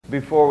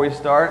Before we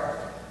start,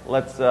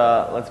 let's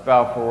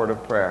bow for a word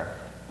of prayer.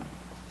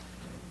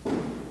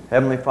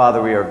 Heavenly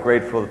Father, we are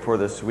grateful for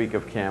this week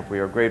of camp. We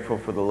are grateful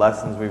for the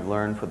lessons we've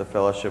learned, for the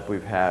fellowship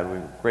we've had.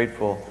 We're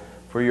grateful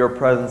for your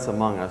presence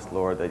among us,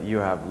 Lord, that you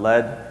have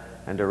led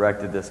and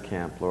directed this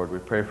camp, Lord. We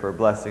pray for a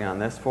blessing on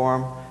this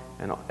forum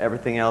and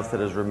everything else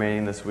that is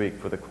remaining this week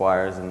for the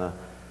choirs and the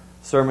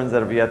sermons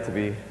that have yet to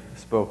be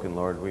spoken,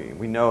 Lord.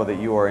 We know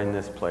that you are in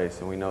this place,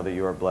 and we know that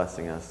you are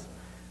blessing us.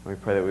 And we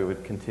pray that we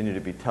would continue to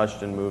be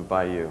touched and moved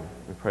by you.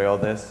 We pray all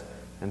this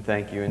and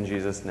thank you in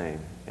Jesus' name.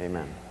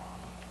 Amen.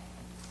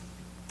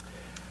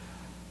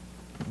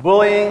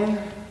 Bullying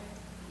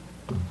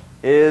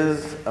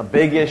is a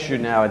big issue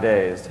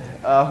nowadays.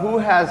 Who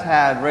has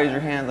had, raise your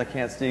hands, I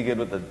can't see good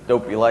with the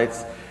dopey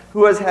lights.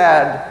 Who has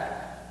had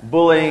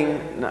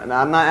bullying, now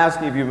I'm not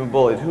asking if you've been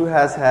bullied, who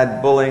has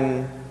had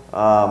bullying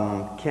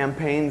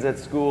campaigns at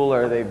school,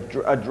 or they've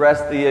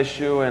addressed the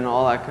issue and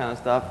all that kind of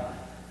stuff?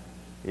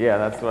 Yeah,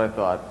 that's what I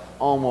thought.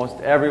 Almost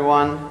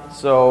everyone.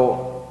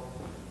 So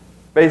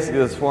basically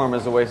this forum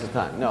is a waste of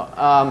time. No.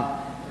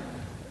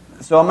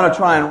 So I'm going to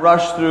try and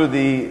rush through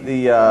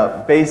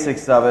the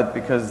basics of it,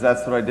 because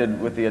that's what I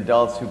did with the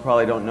adults who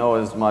probably don't know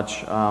as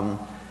much.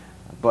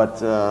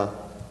 But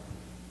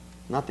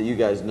not that you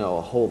guys know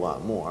a whole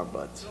lot more,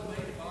 but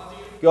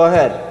go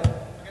ahead.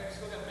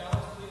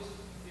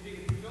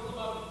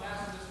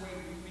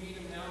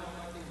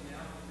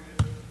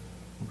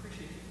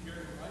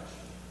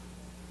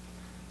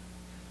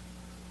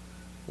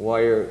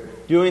 While you're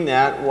doing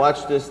that,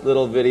 watch this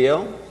little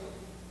video.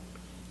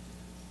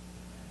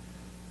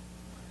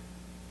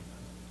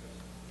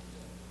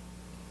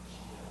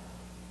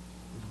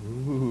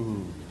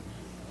 Ooh.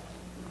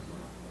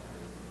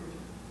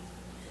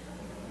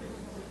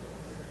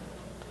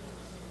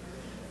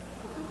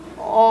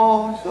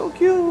 Oh, so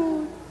cute.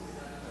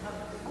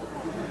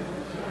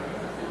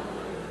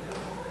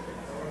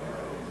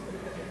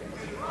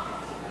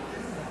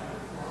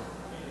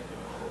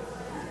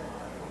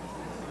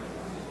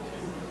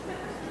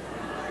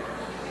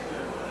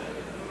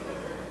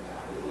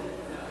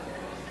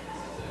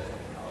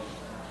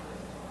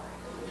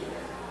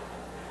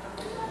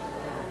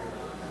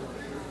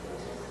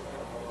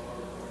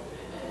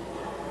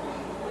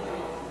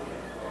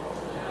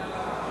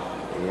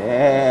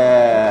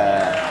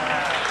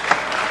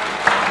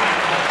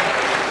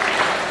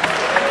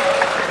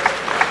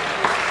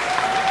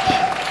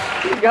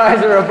 You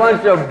guys are a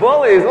bunch of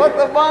bullies. What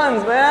the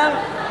buns, man?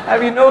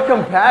 Have you no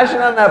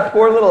compassion on that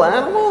poor little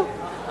animal?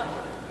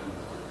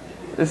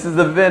 This is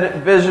the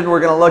vision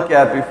we're going to look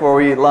at before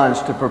we eat lunch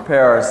to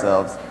prepare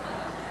ourselves.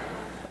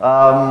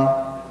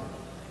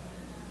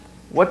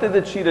 What did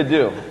the cheetah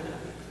do?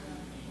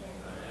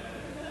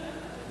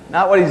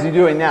 Not what is he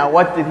doing now.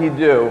 What did he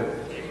do?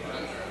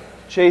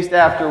 Chased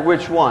after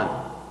which one?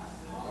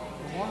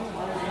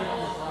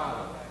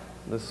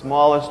 The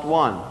smallest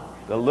one.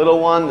 The little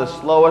one, the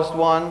slowest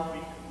one,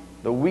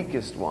 the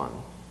weakest one.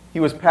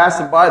 He was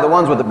passing by the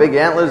ones with the big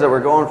antlers that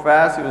were going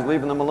fast. He was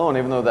leaving them alone,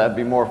 even though that'd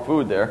be more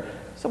food there.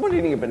 Someone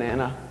eating a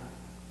banana?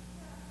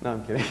 No,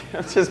 I'm kidding.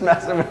 I'm just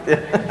messing with you.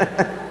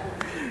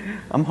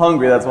 I'm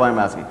hungry, that's why I'm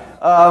asking.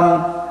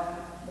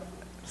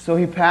 So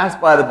he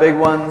passed by the big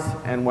ones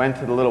and went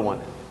to the little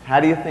one. How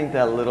do you think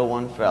that little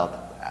one felt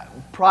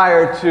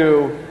prior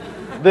to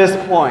this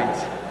point?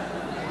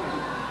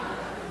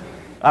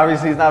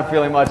 Obviously, he's not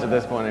feeling much at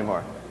this point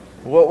anymore.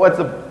 What's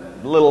a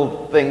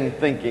little thing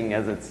thinking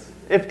as it's...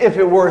 If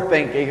it were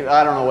thinking,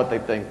 I don't know what they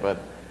think, but...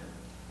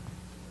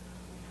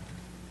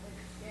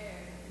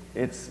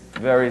 It's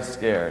very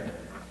scared.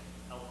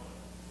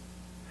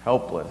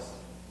 Helpless.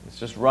 It's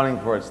just running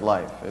for its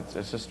life.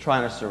 It's just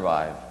trying to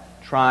survive.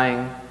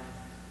 Trying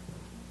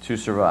to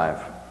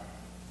survive.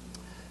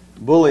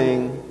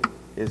 Bullying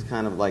is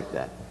kind of like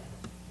that.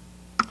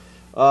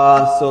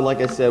 So like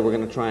I said, we're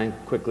going to try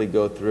and quickly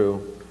go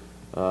through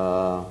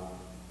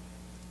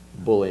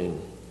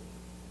bullying.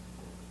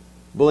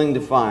 Bullying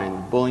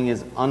defined. Bullying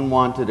is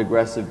unwanted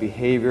aggressive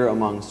behavior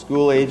among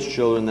school-age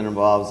children that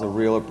involves a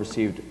real or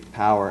perceived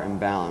power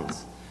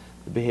imbalance.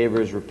 The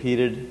behavior is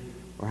repeated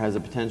or has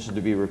the potential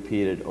to be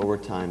repeated over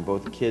time.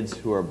 Both kids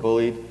who are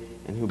bullied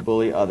and who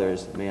bully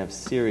others may have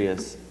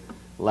serious,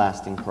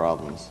 lasting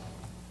problems.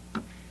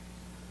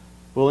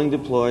 Bullying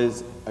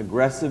deploys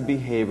aggressive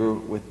behavior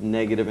with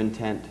negative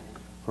intent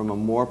from a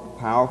more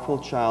powerful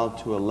child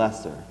to a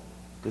lesser.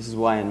 This is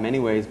why in many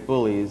ways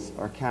bullies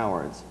are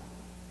cowards.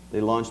 They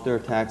launch their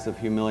attacks of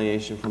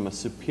humiliation from a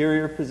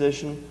superior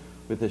position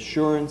with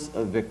assurance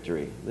of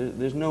victory.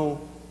 There's no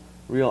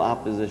real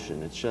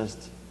opposition. It's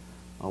just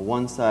a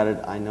one-sided,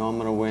 I know I'm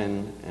going to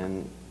win,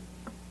 and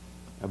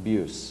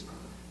abuse.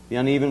 The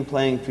uneven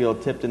playing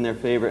field tipped in their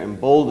favor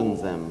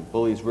emboldens them.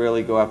 Bullies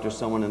rarely go after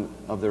someone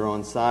of their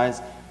own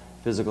size,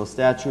 physical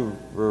stature,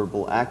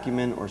 verbal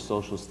acumen, or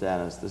social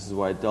status. This is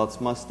why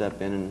adults must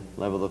step in and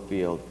level the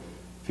field.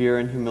 Fear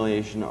and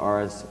humiliation are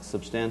as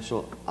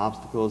substantial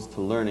obstacles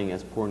to learning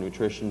as poor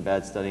nutrition,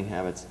 bad studying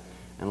habits,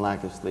 and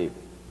lack of sleep.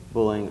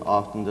 Bullying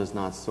often does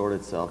not sort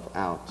itself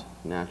out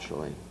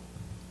naturally.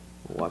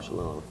 We'll watch a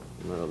little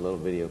Another little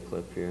video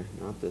clip here.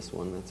 Not this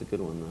one. That's a good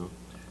one, though.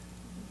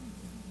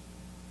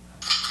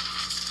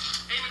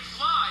 Hey,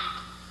 McFly!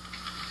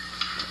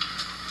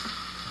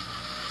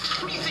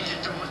 What do you think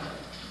you're doing?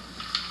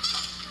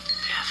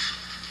 Biff.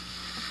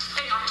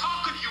 Hey, I'm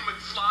talking to you,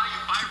 McFly,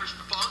 you Irish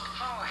bug.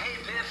 Oh, hey,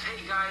 Biff.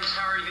 Hey, guys.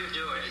 How are you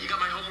doing? You got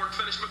my homework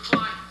finished,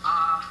 McFly?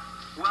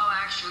 Well,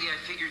 actually, I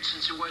figured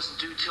since it wasn't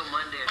due till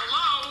Monday.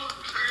 Hello?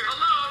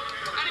 Hello?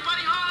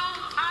 Anybody home?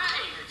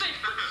 Hey, think,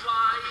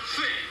 McFly.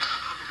 Think.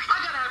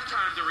 I gotta have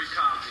time to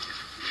recopy it.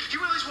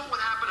 You realize what would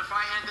happen if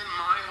I hand in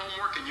my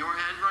homework in your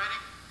handwriting?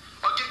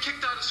 I'll get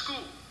kicked out of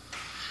school.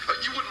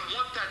 You wouldn't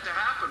want that to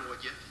happen,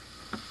 would you?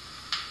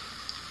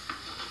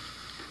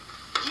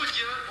 Would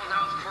you? Well, no,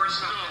 of course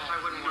not, Biff.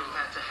 I wouldn't want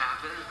that to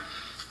happen.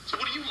 So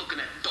what are you looking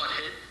at,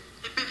 butthead?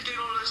 Hey, Biff, get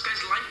hold of this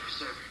guy's life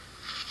preserver.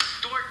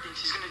 Dork thinks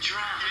he's gonna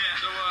drown. Yeah,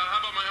 so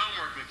how about my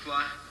homework,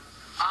 McFly?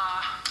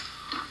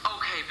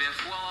 Okay, Biff.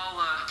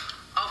 Well,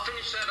 I'll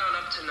finish that on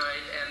up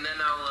tonight, and then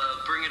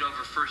I'll bring it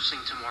over first thing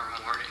tomorrow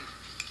morning.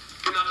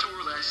 Not too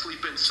early, I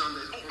sleep in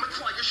Sundays. Oh,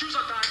 McFly, your shoes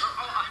are tied.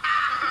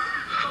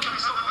 Don't be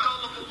so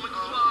gullible,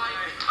 McFly.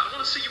 I don't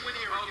want to see you in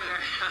here again.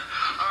 Okay.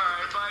 All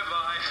right,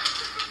 bye-bye.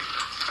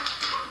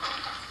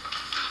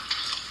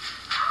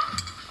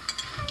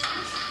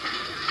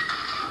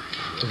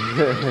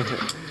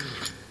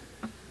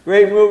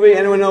 Great movie.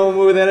 Anyone know what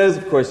movie that is?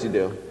 Of course you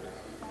do.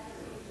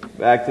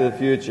 Back to the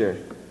Future.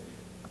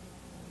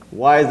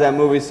 Why is that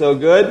movie so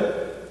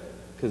good?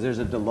 Because there's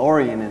a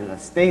DeLorean in it, a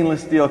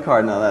stainless steel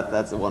car. No,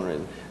 that's the one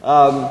reason.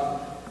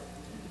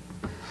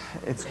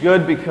 It's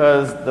good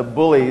because the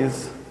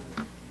bullies,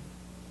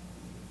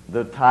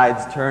 the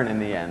tides turn in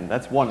the end.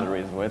 That's one of the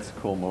reasons why it's a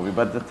cool movie.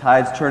 But the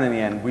tides turn in the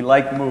end. We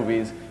like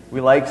movies.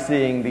 We like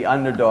seeing the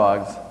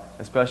underdogs,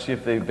 especially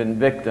if they've been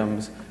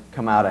victims,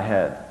 come out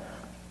ahead.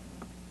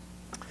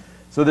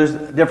 So there's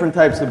different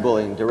types of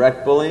bullying.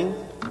 Direct bullying,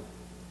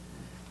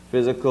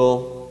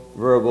 physical,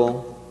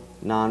 verbal,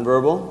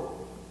 nonverbal.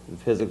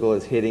 Physical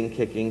is hitting,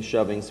 kicking,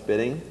 shoving,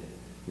 spitting.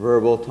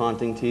 Verbal,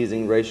 taunting,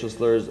 teasing, racial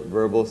slurs,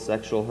 verbal,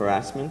 sexual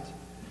harassment.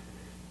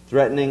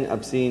 Threatening,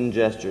 obscene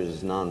gestures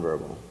is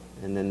nonverbal.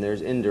 And then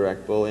there's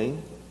indirect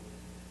bullying.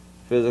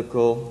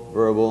 Physical,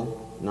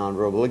 verbal,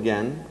 nonverbal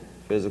again.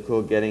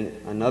 Physical, getting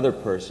another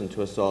person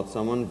to assault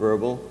someone.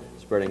 Verbal,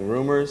 spreading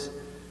rumors.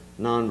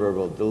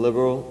 Nonverbal,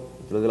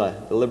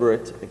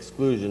 deliberate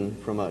exclusion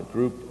from a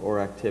group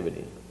or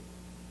activity.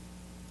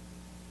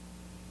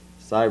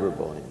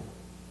 Cyberbullying.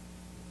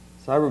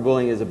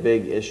 Cyberbullying is a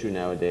big issue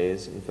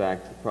nowadays. In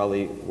fact,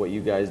 probably what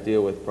you guys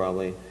deal with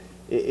probably,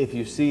 if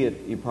you see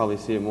it, you probably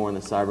see it more in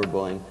the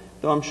cyberbullying.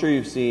 Though I'm sure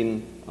you've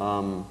seen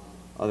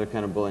other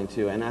kind of bullying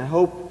too. And I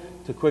hope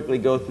to quickly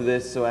go through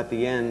this, so at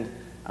the end,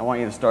 I want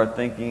you to start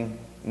thinking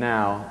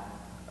now.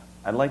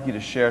 I'd like you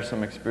to share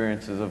some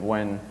experiences of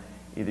when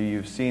either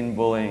you've seen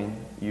bullying,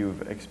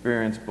 you've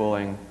experienced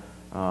bullying,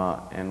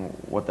 and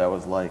what that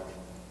was like,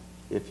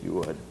 if you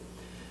would.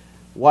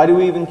 Why do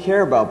we even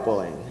care about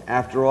bullying?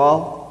 After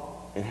all,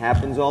 it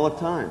happens all the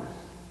time.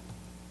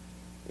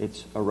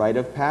 It's a rite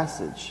of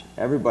passage.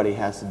 Everybody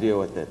has to deal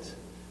with it.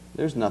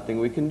 There's nothing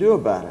we can do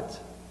about it.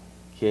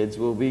 Kids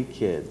will be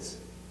kids.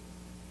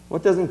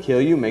 What doesn't kill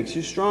you makes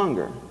you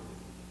stronger.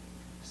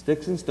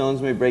 Sticks and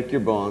stones may break your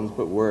bones,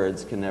 but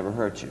words can never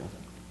hurt you.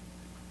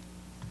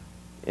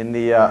 In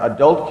the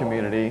adult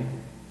community,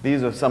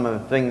 these are some of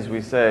the things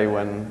we say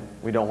when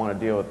we don't want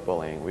to deal with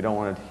bullying. We don't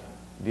want to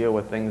deal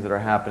with things that are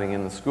happening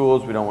in the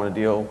schools. We don't want to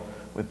deal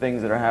with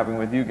things that are happening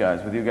with you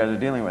guys are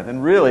dealing with.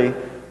 And really,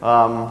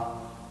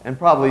 and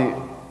probably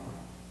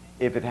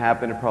if it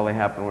happened, it probably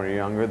happened when you're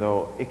younger,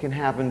 though it can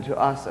happen to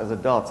us as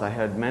adults. I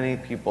had many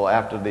people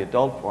after the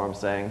adult forum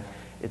saying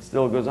it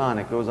still goes on.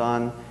 It goes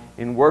on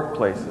in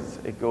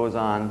workplaces. It goes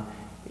on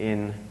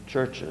in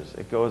churches.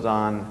 It goes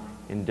on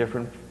in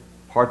different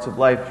parts of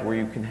life where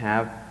you can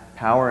have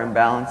power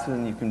imbalances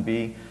and you can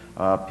be,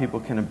 people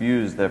can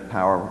abuse their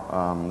power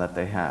that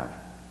they have.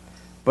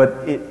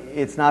 But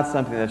it's not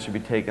something that should be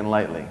taken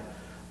lightly.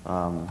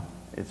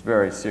 It's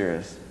very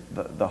serious.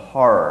 The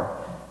horror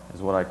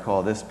is what I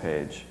call this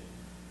page.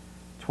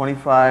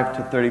 25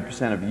 to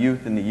 30% of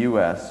youth in the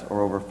U.S.,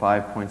 or over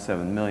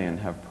 5.7 million,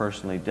 have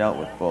personally dealt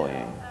with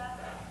bullying.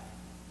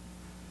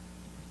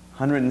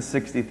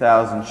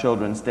 160,000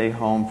 children stay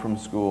home from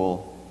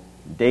school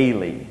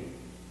daily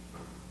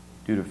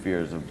due to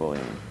fears of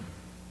bullying.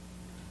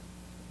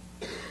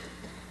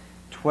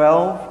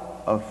 12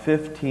 of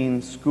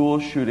 15 school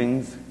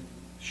shooting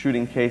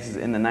cases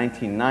in the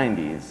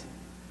 1990s,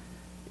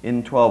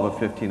 in 12 of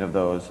 15 of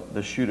those,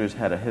 the shooters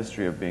had a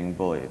history of being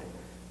bullied.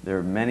 There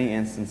are many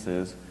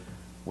instances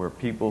where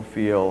people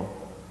feel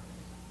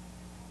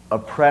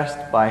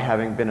oppressed by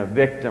having been a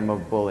victim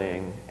of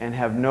bullying and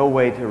have no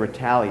way to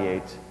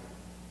retaliate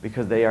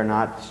because they are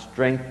not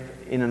strength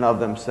in and of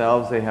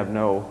themselves. They have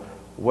no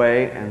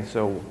way, and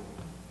so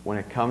when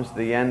it comes to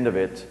the end of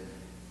it,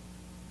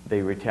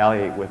 they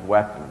retaliate with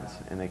weapons,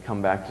 and they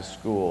come back to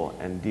school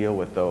and deal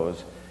with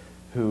those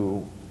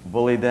who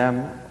bullied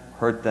them,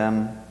 hurt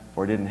them,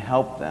 or didn't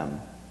help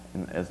them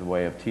as a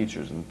way of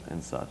teachers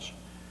and such.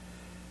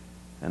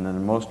 And then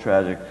the most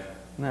tragic,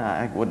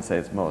 I wouldn't say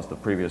it's most, the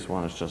previous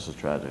one is just as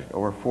tragic.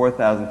 Over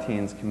 4,000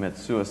 teens commit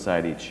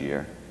suicide each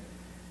year,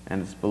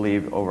 and it's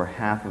believed over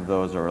half of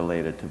those are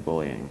related to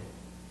bullying.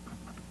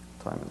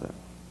 What time is it?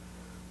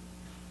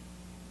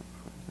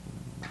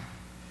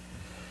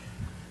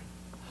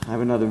 I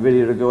have another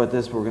video to go with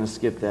this, but we're going to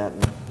skip that,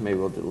 and maybe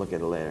we'll look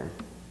at it later.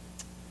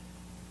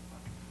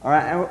 All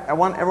right, I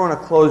want everyone to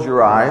close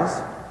your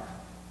eyes.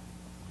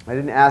 I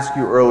didn't ask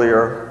you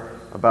earlier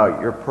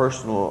about your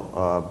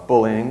personal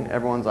bullying.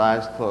 Everyone's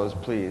eyes closed,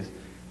 please.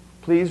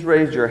 Please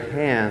raise your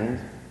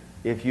hand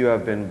if you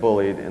have been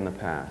bullied in the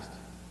past.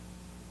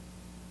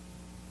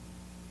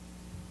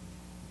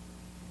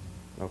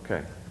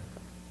 Okay.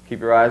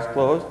 Keep your eyes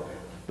closed.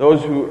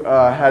 Those who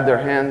had their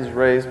hands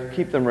raised,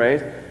 keep them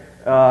raised.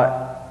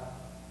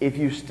 If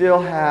you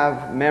still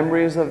have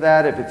memories of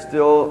that, if it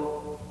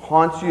still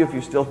haunts you, if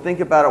you still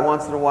think about it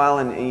once in a while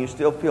and you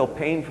still feel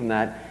pain from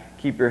that,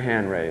 keep your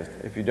hand raised.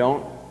 If you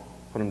don't,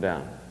 put them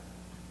down.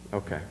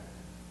 Okay.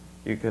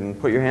 You can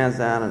put your hands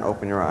down and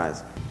open your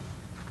eyes.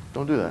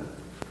 Don't do that.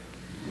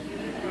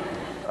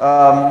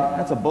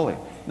 That's a bully.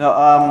 No,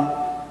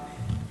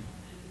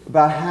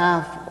 about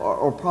half,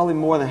 or probably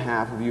more than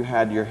half of you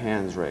had your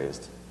hands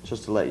raised,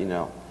 just to let you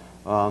know.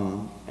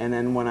 And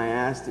then when I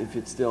asked if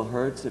it still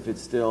hurts, if it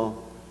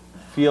still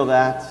feel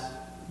that,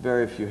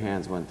 very few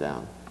hands went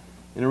down.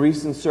 In a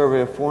recent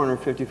survey of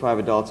 455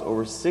 adults,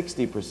 over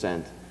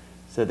 60%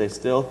 said they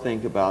still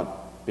think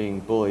about being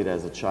bullied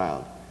as a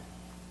child.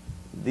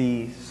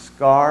 The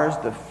scars,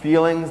 the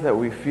feelings that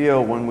we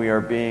feel when we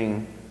are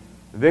being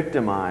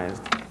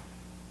victimized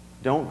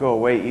don't go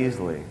away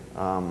easily.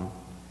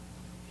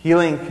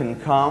 Healing can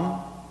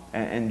come,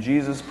 and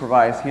Jesus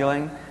provides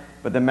healing,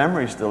 but the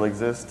memory still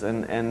exists,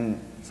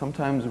 and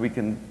sometimes we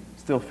can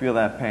still feel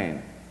that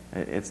pain.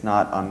 It's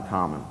not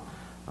uncommon.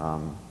 I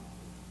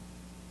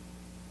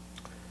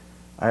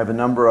have a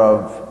number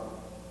of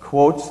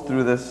quotes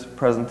through this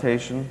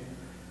presentation.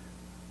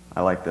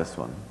 I like this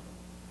one.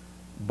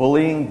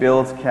 Bullying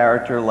builds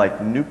character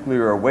like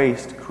nuclear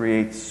waste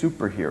creates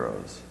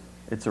superheroes.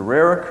 It's a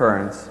rare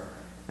occurrence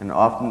and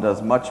often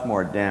does much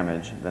more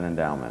damage than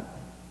endowment.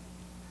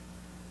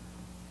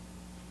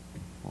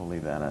 We'll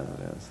leave that as it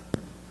is.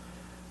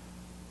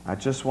 I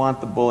just want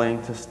the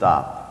bullying to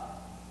stop.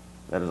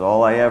 That is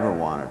all I ever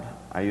wanted.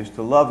 I used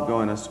to love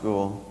going to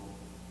school.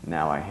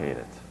 Now I hate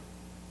it.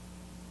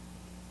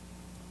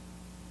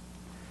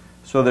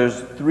 So there's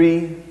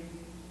three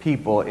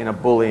people in a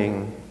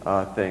bullying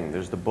thing.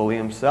 There's the bully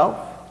himself,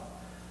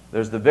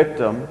 there's the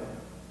victim,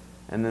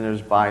 and then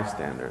there's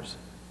bystanders.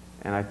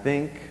 And I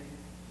think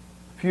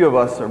a few of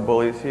us are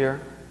bullies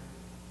here.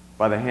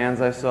 By the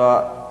hands I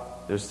saw,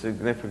 there's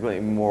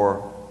significantly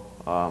more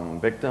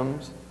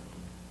victims.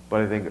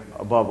 But I think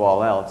above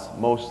all else,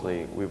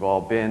 mostly we've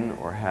all been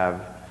or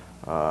have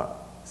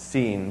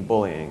seen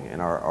bullying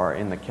and are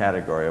in the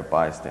category of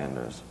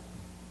bystanders.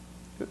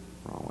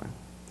 Wrong way.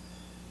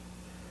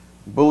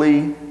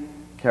 Bully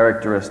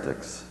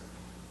characteristics.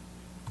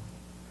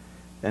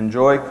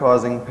 Enjoy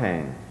causing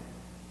pain.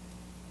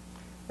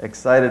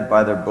 Excited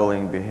by their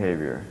bullying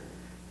behavior.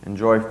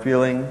 Enjoy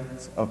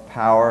feelings of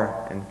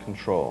power and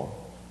control.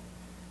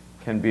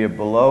 Can be a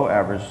below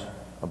average,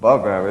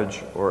 above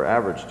average, or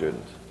average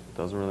student.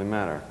 Doesn't really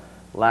matter.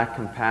 Lack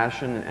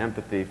compassion and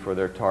empathy for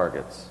their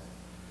targets.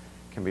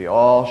 Can be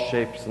all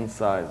shapes and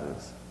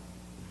sizes.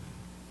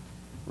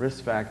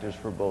 Risk factors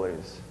for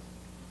bullies.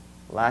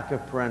 Lack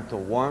of parental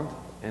warmth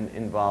and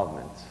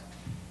involvement.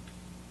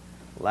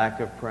 Lack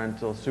of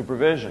parental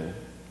supervision.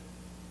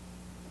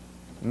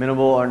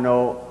 Minimal or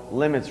no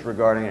limits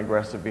regarding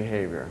aggressive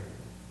behavior.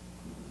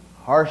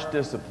 Harsh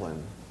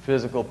discipline,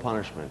 physical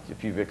punishment.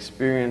 If you've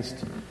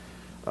experienced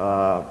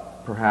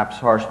perhaps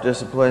harsh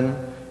discipline,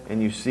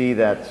 and you see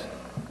that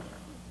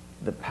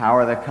the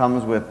power that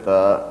comes with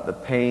the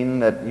pain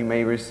that you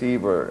may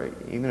receive, or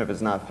even if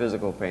it's not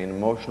physical pain,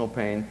 emotional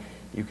pain,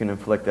 you can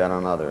inflict that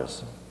on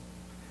others.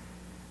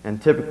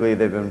 And typically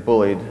they've been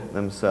bullied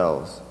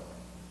themselves.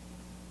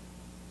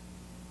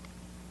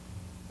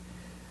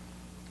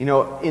 You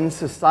know, in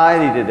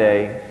society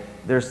today,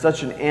 there's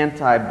such an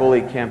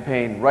anti-bully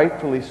campaign,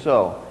 rightfully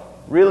so.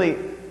 Really,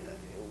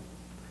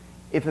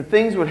 if the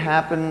things would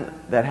happen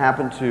that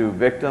happen to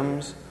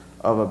victims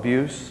of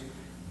abuse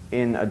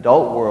in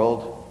adult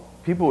world,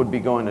 people would be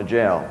going to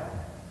jail.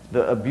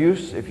 The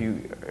abuse, if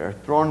you are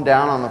thrown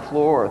down on the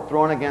floor or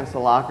thrown against a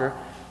locker,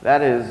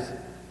 that is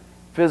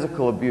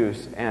physical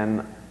abuse,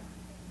 and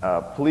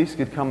police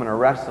could come and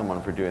arrest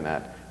someone for doing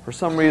that. For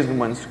some reason,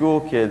 when school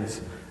kids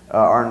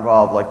are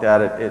involved like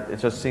that, it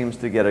just seems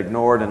to get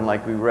ignored, and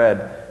like we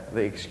read,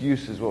 the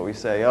excuse is what we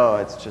say, oh,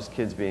 it's just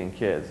kids being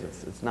kids.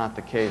 It's not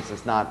the case.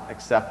 It's not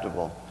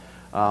acceptable.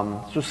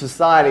 So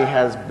society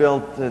has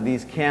built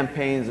these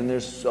campaigns, and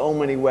there's so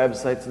many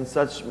websites and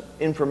such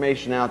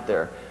information out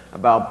there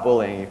about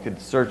bullying. You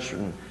could search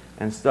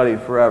and study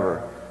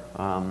forever.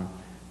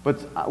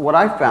 But what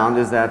I found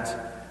is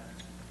that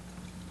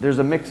there's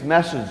a mixed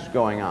message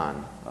going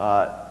on.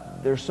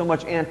 There's so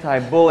much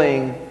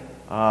anti-bullying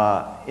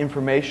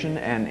information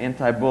and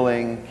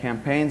anti-bullying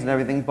campaigns and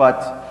everything,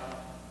 but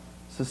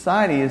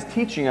society is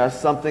teaching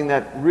us something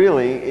that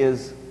really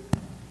is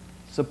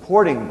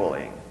supporting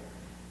bullying.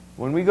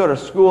 When we go to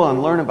school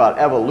and learn about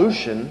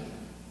evolution,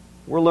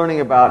 we're learning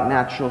about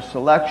natural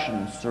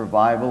selection,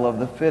 survival of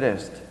the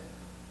fittest.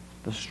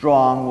 The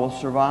strong will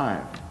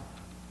survive.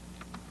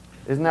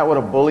 Isn't that what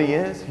a bully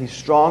is? He's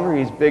stronger,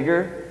 he's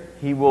bigger,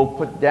 he will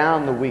put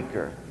down the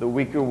weaker. The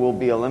weaker will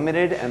be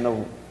eliminated, and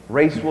the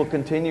race will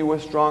continue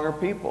with stronger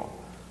people.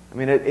 I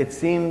mean, it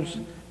seems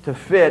to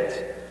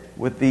fit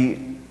with the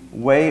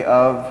way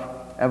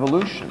of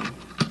evolution.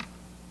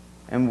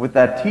 And with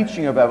that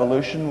teaching of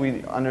evolution,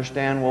 we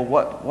understand, well,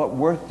 what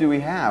worth do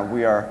we have?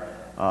 We are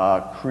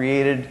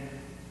created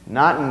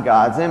not in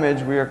God's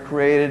image. We are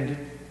created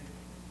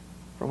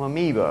from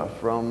amoeba,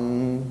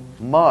 from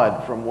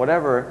mud, from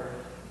whatever,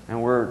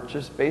 and we're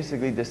just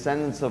basically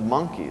descendants of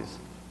monkeys.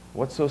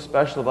 What's so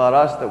special about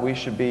us that we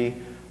should be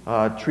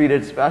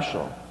treated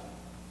special?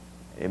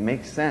 It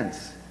makes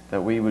sense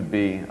that we would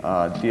be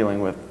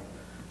dealing with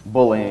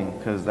bullying,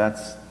 because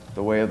that's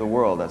the way of the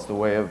world. That's the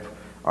way of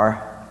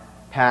our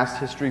past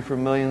history for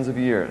millions of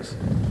years.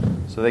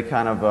 So they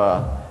kind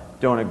of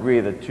don't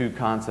agree, the two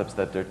concepts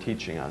that they're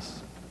teaching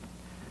us.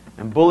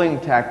 And bullying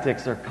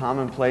tactics are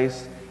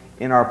commonplace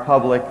in our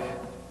public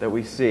that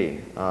we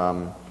see.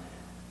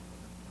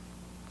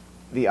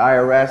 The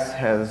IRS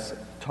has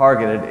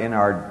targeted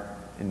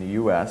in the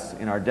U.S.,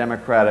 in our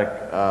Democratic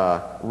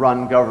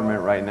run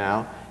government right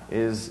now,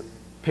 is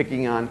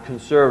picking on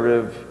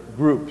conservative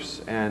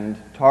groups and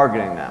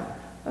targeting them.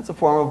 That's a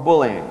form of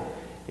bullying.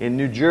 In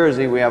New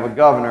Jersey, we have a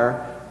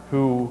governor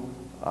who,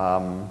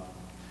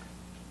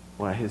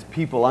 his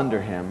people under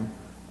him,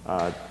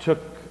 took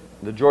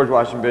the George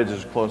Washington Bridge,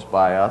 is close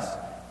by us,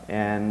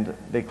 and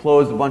they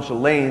closed a bunch of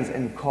lanes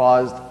and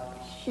caused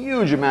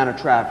huge amount of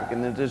traffic.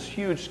 And there's this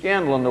huge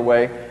scandal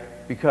underway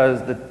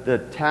because the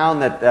town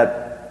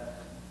that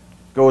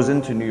goes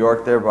into New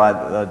York there by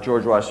the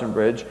George Washington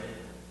Bridge,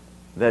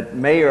 that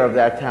mayor of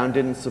that town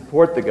didn't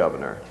support the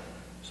governor.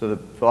 So the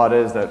thought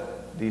is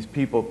that these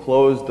people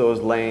closed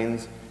those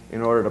lanes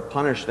in order to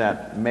punish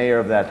that mayor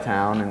of that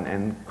town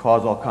and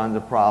cause all kinds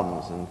of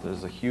problems. And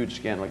there's a huge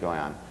scandal going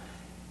on.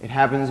 It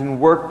happens in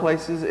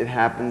workplaces. It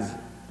happens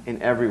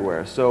in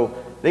everywhere. So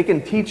they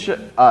can teach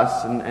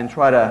us and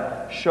try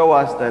to show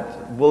us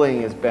that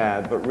bullying is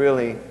bad, but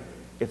really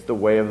it's the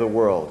way of the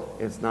world.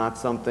 It's not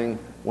something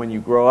when you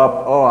grow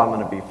up, oh, I'm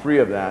going to be free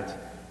of that.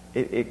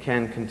 It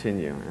can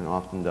continue, and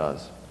often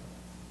does.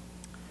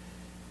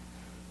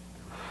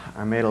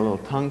 I made a little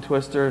tongue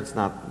twister. It's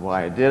not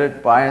why I did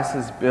it.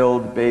 Biases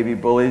build baby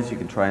bullies. You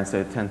can try and say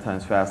it 10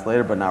 times fast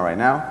later, but not right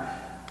now.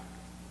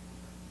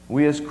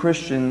 We as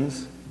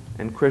Christians,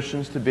 and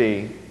Christians to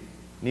be,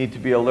 need to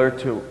be alert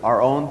to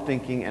our own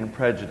thinking and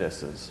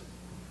prejudices.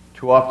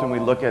 Too often we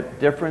look at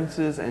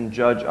differences and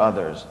judge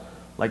others.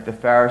 Like the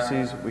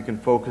Pharisees, we can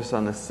focus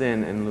on the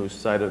sin and lose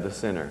sight of the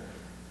sinner.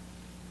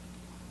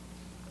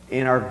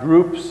 In our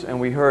groups,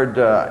 and we heard,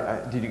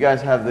 did you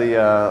guys have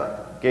the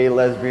gay,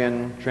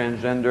 lesbian,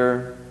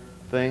 transgender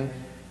thing?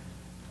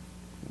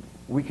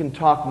 We can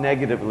talk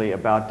negatively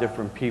about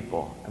different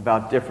people,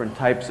 about different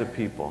types of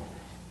people,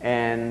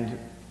 and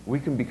we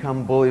can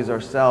become bullies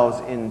ourselves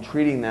in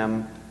treating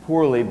them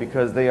poorly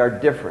because they are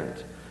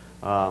different.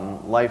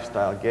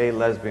 Lifestyle, gay,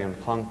 lesbian,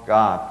 punk,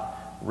 goth,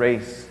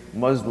 race,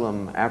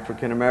 Muslim,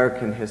 African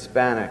American,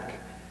 Hispanic,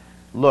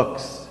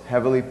 looks,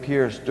 heavily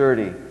pierced,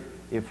 dirty.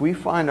 If we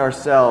find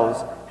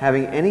ourselves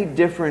having any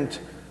different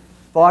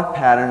thought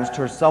patterns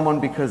towards someone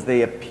because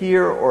they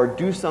appear or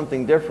do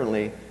something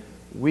differently,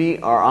 we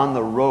are on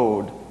the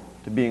road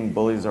to being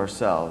bullies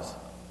ourselves.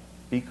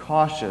 Be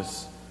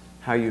cautious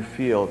how you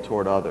feel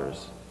toward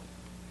others.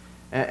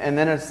 And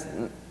then it's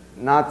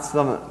not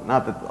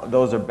that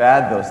those are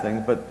bad, those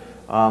things, but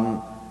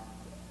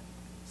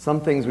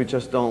some things we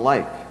just don't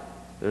like.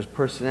 There's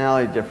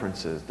personality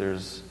differences.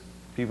 There's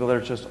people that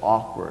are just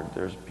awkward.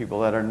 There's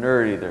people that are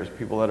nerdy. There's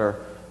people that are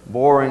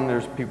boring.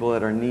 There's people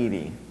that are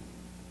needy.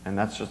 And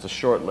that's just a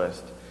short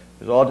list.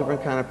 There's all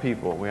different kind of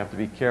people. We have to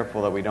be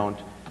careful that we don't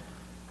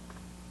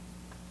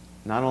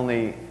not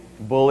only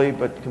bully,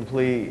 but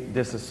completely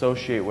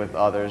disassociate with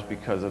others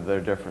because of their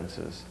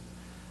differences.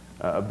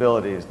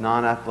 Abilities,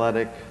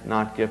 non-athletic,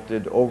 not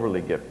gifted,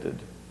 overly gifted,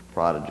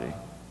 prodigy.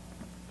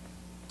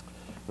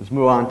 Let's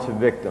move on to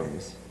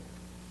victims.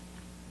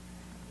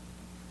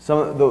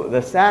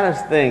 The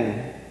saddest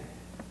thing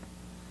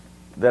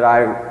that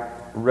I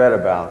read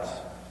about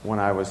when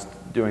I was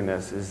doing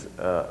this is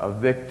a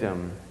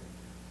victim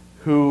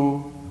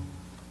who,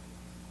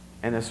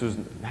 and this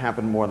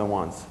happened more than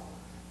once,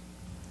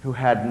 who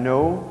had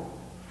no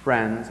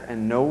friends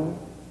and no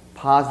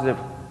positive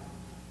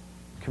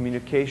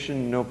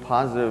communication, no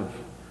positive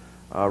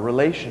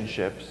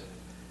relationships,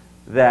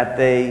 that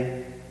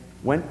they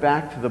went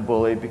back to the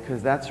bully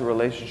because that's a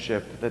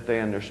relationship that they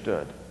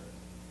understood.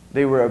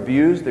 They were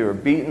abused, they were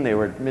beaten, they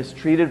were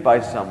mistreated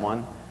by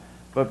someone,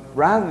 but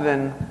rather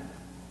than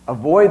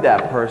avoid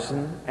that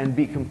person and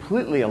be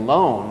completely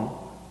alone,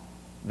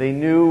 They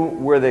knew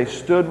where they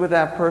stood with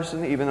that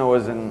person, even though it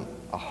was in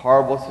a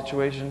horrible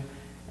situation,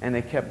 and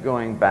they kept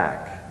going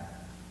back.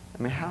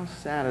 I mean, how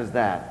sad is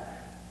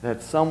that?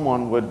 That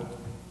someone would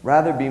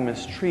rather be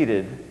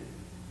mistreated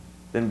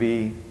than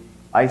be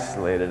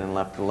isolated and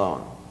left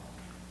alone.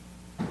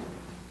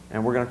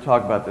 And we're going to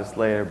talk about this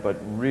later, but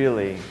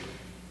really,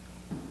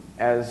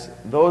 as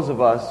those of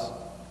us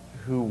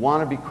who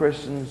want to be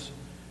Christians,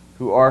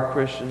 who are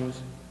Christians,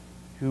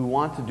 who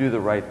want to do the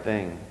right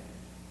thing,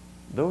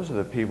 those are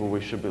the people we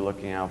should be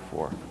looking out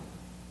for.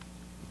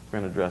 We're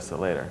going to address that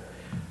later.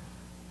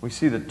 We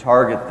see the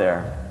target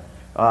there.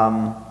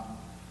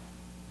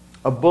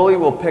 A bully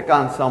will pick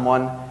on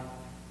someone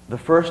the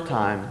first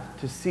time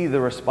to see the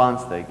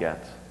response they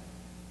get.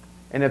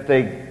 And if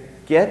they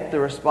get the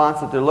response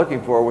that they're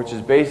looking for, which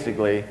is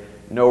basically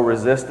no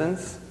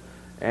resistance,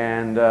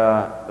 and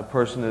the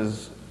person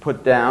is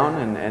put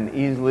down and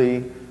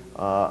easily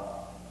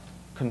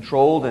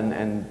controlled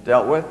and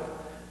dealt with,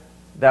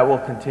 that will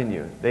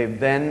continue. They've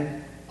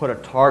then put a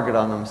target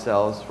on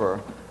themselves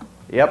for,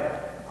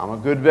 yep, I'm a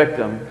good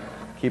victim,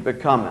 keep it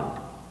coming.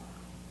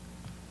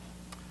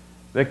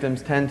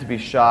 Victims tend to be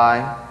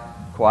shy,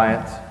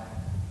 quiet,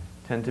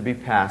 tend to be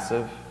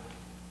passive,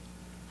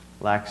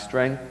 lack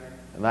strength,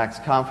 lacks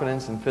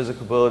confidence in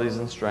physical abilities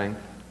and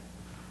strength,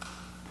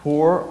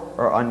 poor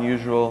or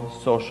unusual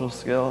social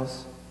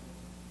skills.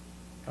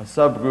 A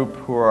subgroup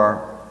who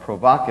are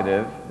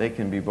provocative, they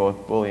can be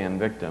both bully and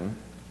victim.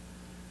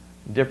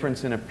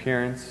 Difference in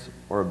appearance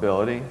or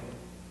ability.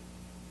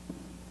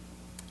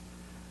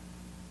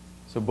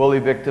 So bully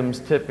victims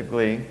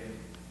typically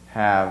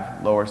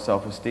have lower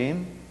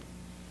self-esteem,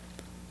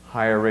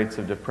 higher rates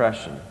of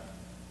depression,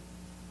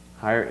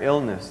 higher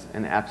illness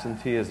and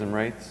absenteeism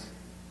rates,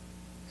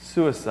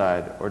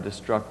 suicide or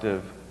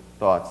destructive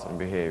thoughts and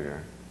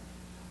behavior.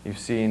 You've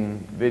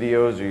seen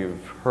videos or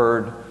you've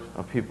heard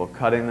of people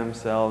cutting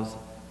themselves.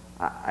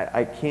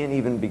 I can't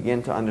even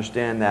begin to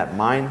understand that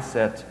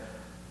mindset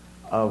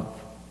of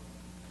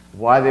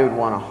why they would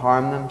want to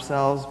harm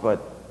themselves, but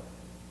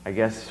I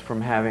guess from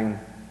having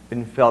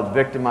been felt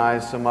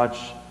victimized so much,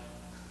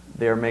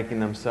 they're making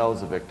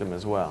themselves a victim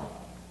as well.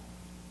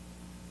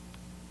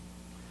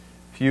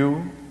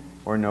 Few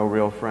or no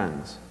real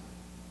friends.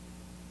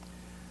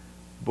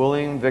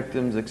 Bullying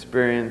victims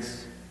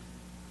experience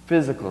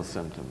physical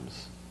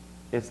symptoms.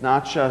 It's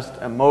not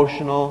just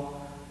emotional,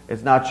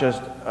 it's not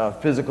just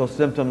physical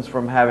symptoms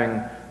from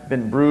having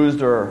been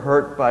bruised or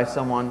hurt by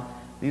someone.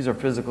 These are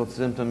physical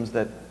symptoms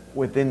that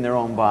within their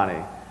own body.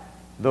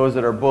 Those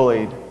that are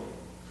bullied,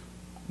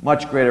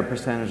 much greater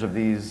percentage of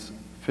these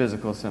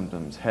physical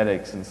symptoms,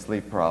 headaches and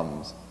sleep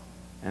problems.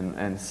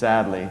 And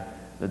sadly,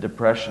 the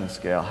depression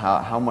scale,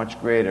 how much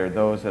greater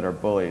those that are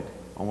bullied.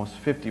 Almost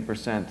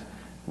 50%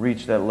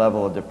 reach that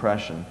level of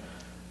depression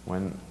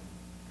when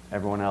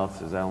everyone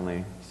else is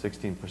only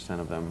 16%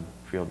 of them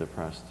feel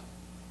depressed.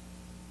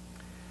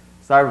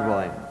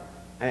 Cyberbullying.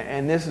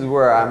 And this is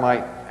where I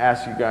might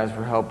ask you guys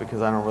for help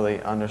because I don't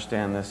really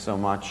understand this so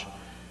much.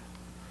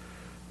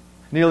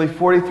 Nearly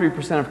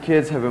 43% of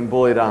kids have been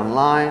bullied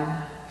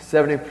online.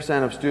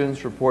 70% of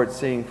students report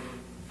seeing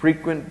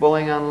frequent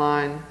bullying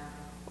online.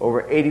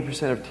 Over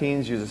 80% of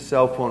teens use a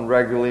cell phone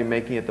regularly,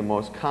 making it the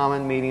most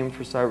common medium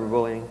for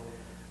cyberbullying.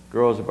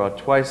 Girls are about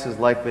twice as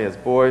likely as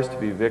boys to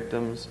be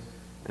victims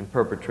and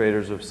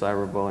perpetrators of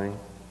cyberbullying.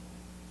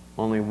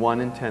 Only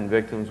 1 in 10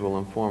 victims will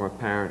inform a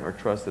parent or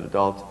trusted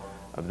adult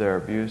of their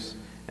abuse.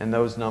 And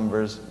those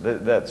numbers,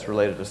 that's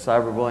related to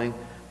cyberbullying,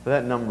 but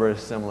that number is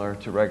similar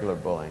to regular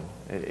bullying.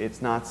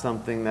 It's not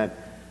something that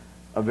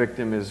a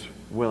victim is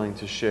willing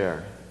to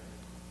share.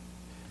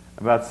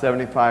 About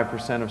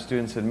 75% of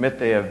students admit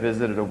they have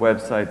visited a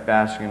website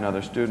bashing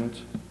another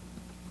student.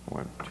 I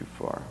went too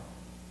far.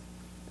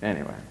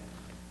 Anyway,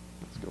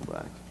 let's go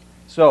back.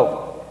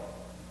 So,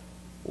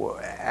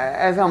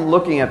 as I'm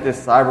looking at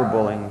this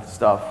cyberbullying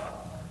stuff,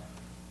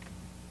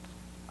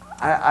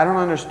 I don't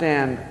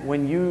understand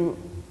when you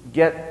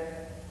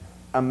get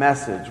a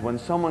message, when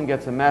someone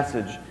gets a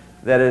message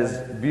that is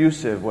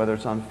abusive, whether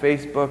it's on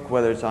Facebook,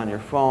 whether it's on your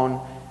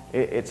phone,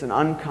 it's an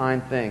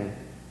unkind thing.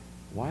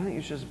 Why don't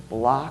you just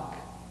block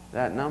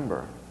that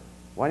number?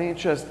 Why don't you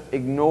just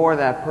ignore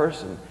that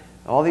person?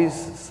 All these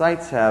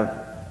sites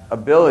have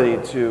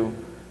ability to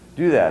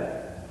do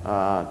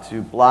that,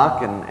 to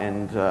block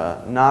and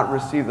not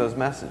receive those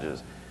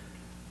messages.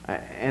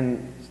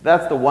 And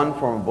that's the one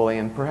form of bullying,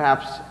 and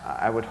perhaps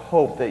I would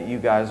hope that you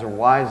guys are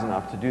wise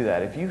enough to do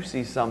that. If you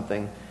see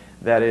something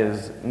that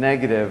is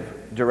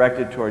negative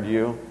directed toward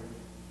you,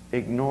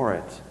 ignore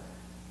it,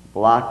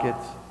 block it,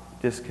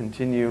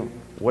 discontinue,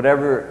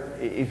 whatever.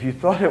 If you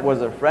thought it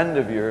was a friend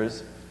of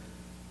yours,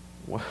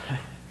 well,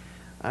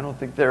 I don't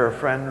think they're a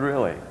friend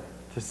really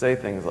to say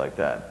things like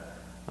that.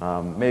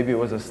 Maybe it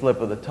was a slip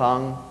of the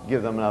tongue,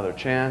 give them another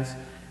chance.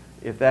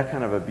 If that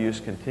kind of abuse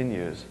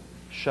continues,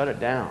 shut it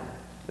down.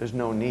 There's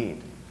no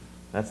need.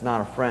 That's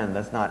not a friend.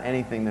 That's not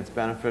anything that's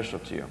beneficial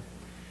to you.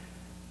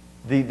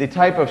 The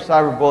type of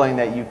cyberbullying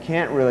that you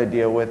can't really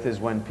deal with is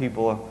when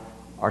people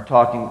are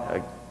talking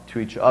to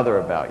each other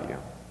about you.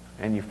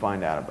 and you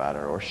find out about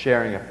it, or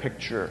sharing a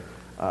picture,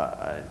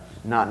 a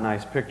not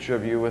nice picture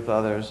of you with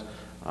others,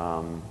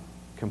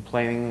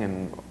 complaining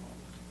and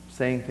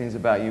saying things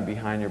about you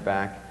behind your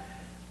back.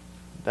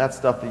 That's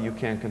stuff that you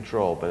can't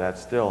control, but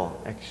that's still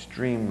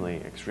extremely,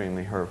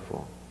 extremely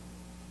hurtful.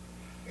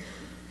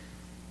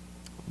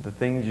 The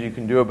things you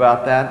can do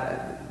about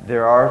that,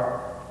 there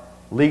are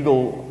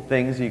legal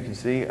things you can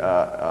see.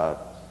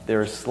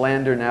 There's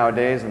slander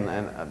nowadays, and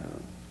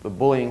the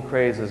bullying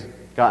craze has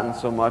gotten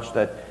so much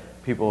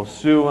that people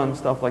sue and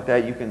stuff like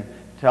that. You can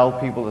tell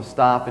people to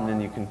stop, and then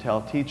you can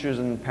tell teachers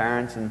and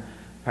parents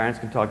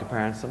can talk to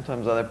parents.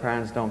 Sometimes other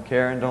parents don't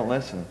care and don't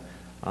listen.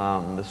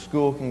 The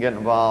school can get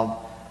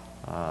involved.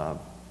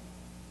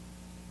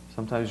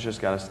 Sometimes you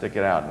just got to stick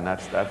it out, and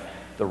that's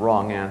the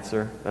wrong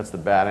answer. That's the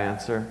bad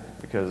answer,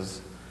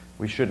 because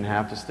we shouldn't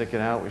have to stick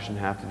it out. We shouldn't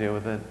have to deal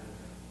with it.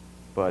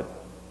 But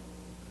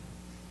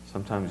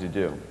sometimes you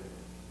do.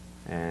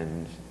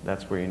 And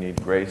that's where you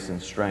need grace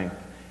and strength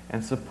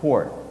and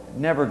support.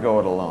 Never go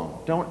it alone.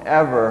 Don't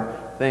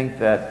ever think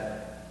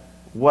that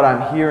what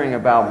I'm hearing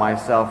about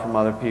myself from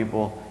other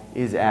people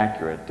is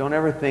accurate. Don't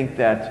ever think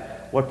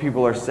that what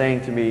people are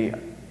saying to me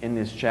in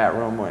this chat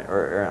room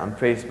or on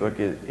Facebook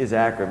is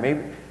accurate.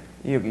 Maybe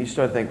you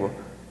start to think, well,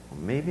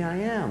 maybe I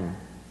am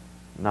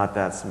not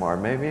that smart.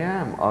 Maybe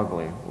I am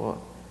ugly.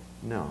 Well,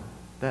 no.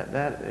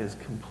 That is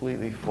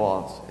completely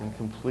false and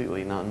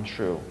completely not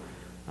untrue.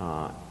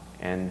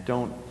 And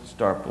don't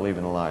start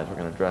believing the lies. We're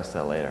going to address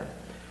that later.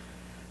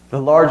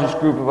 The largest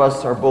group of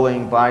us are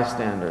bullying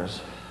bystanders.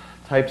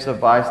 Types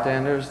of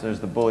bystanders: there's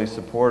the bully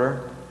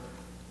supporter.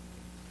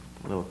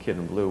 Little kid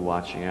in blue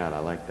watching out. I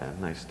like that.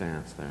 Nice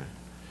stance there.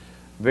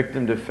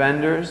 Victim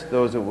defenders: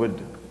 those that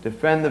would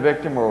defend the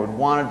victim or would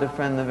want to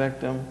defend the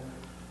victim.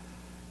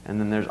 And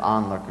then there's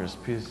onlookers,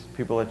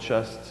 people that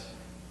just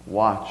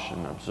watch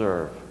and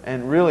observe.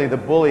 And really the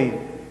bully,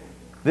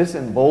 this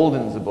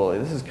emboldens the bully.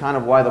 This is kind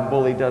of why the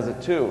bully does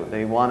it too.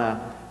 They want to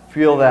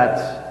feel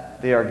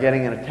that they are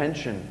getting an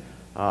attention.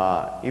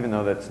 Even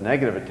though that's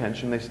negative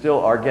attention, they still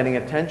are getting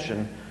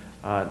attention.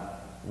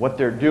 What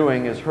they're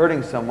doing is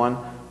hurting someone,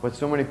 but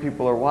so many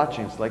people are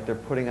watching. It's like they're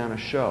putting on a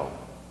show.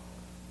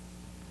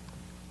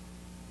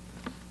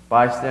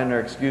 Bystander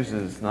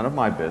excuses: none of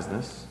my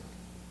business.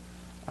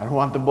 I don't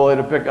want the bully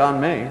to pick on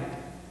me.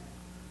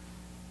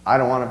 I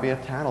don't want to be a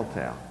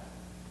tattletale.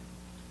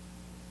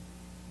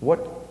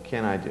 What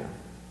can I do?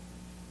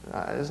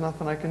 There's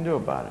nothing I can do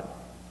about it.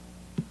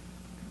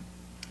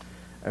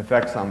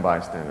 Effects on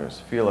bystanders: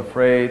 feel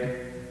afraid,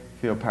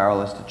 feel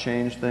powerless to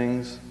change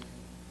things,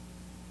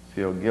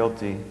 feel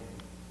guilty,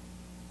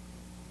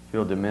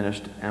 feel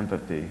diminished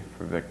empathy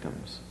for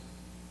victims.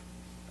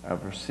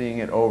 After seeing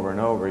it over and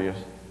over, you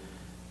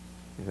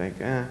think,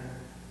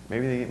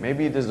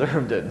 maybe he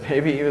deserved it.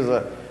 Maybe he was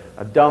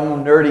a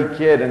dumb, nerdy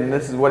kid, and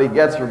this is what he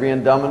gets for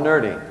being dumb and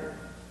nerdy.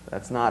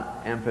 That's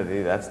not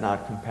empathy. That's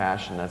not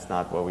compassion. That's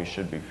not what we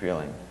should be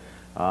feeling.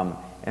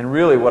 And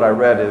really what I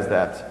read is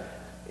that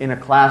in a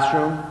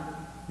classroom,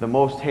 the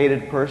most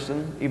hated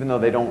person, even though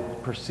they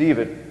don't perceive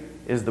it,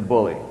 is the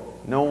bully.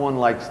 No one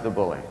likes the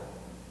bully.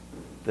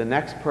 The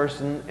next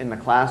person in the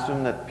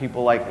classroom that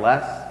people like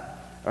less,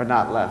 or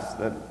not less,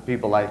 that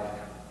people like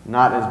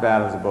not as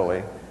bad as a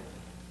bully,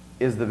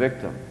 is the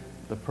victim,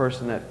 the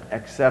person that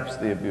accepts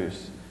the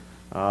abuse.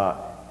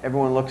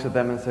 Everyone looks at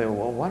them and say,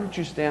 well, why don't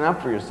you stand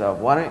up for yourself?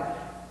 Why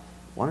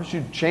don't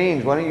you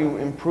change? Why don't you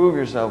improve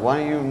yourself? Why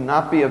don't you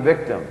not be a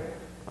victim?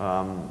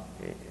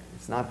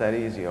 It's not that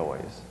easy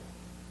always.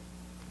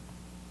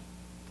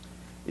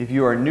 If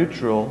you are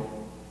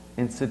neutral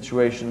in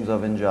situations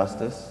of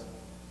injustice,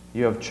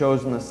 you have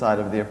chosen the side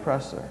of the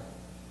oppressor.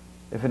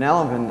 If an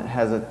elephant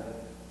has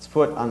its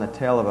foot on the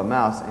tail of a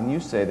mouse and you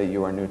say that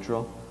you are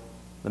neutral,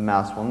 the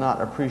mouse will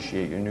not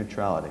appreciate your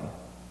neutrality.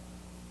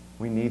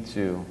 We need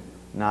to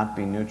not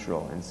be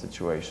neutral in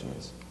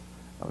situations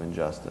of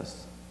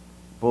injustice.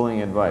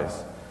 Bullying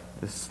advice.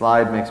 This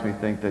slide makes me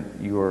think that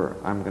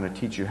I'm going to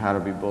teach you how to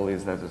be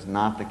bullies. That is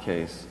not the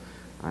case.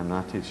 I'm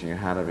not teaching you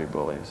how to be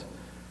bullies.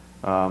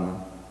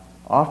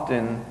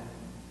 Often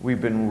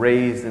we've been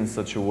raised in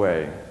such a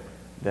way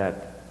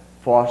that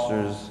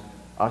fosters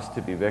us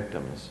to be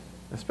victims,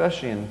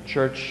 especially in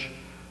church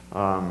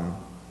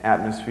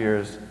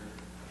atmospheres.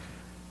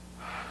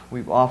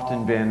 We've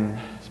often been,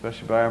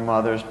 especially by our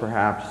mothers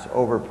perhaps,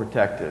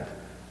 overprotected.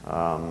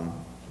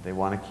 They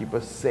want to keep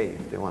us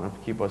safe. They want to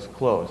keep us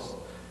close.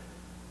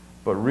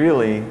 But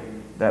really,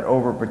 that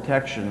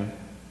overprotection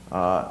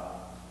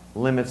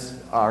limits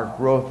our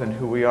growth in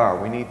who we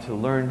are. We need to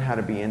learn how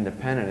to be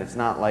independent. It's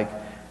not like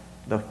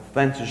the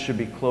fences should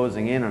be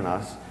closing in on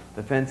us.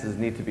 The fences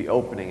need to be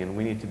opening, and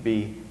we need to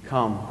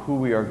become who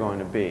we are going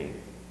to be.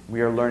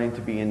 We are learning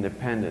to be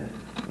independent,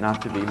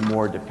 not to be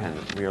more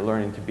dependent. We are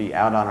learning to be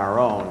out on our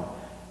own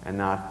and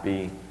not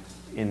be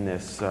in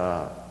this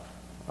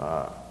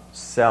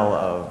cell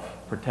of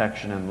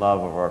protection and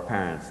love of our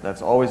parents.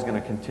 That's always going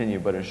to continue,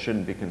 but it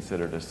shouldn't be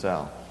considered a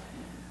cell.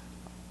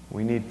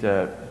 We need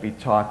to be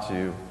taught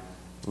to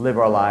live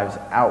our lives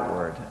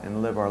outward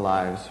and live our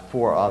lives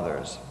for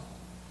others.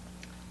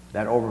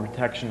 that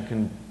overprotection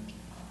can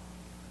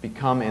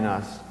become in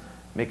us,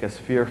 make us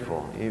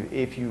fearful.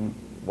 If you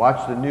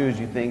watch the news,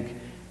 you think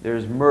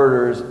there's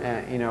murders,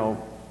 and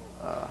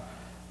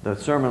the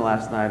sermon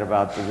last night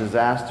about the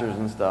disasters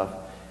and stuff,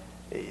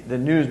 the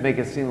news make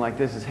it seem like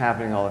this is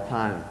happening all the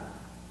time.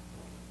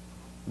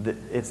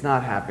 It's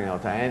not happening all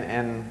the time.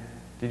 And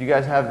did you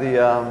guys have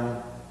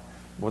the,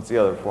 what's the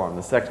other form?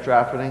 The sex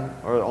trafficking?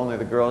 Or only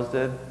the girls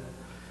did?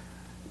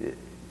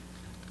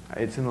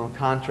 It's in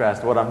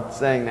contrast. What I'm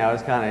saying now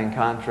is kind of in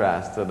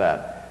contrast to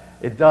that.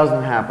 It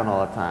doesn't happen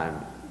all the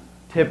time.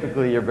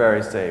 Typically, you're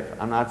very safe.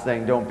 I'm not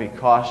saying don't be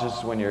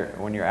cautious when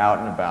you're out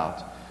and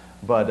about,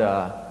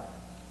 but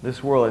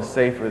this world is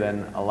safer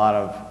than a lot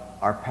of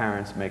our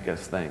parents make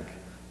us think.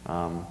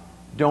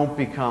 Don't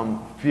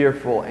become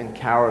fearful and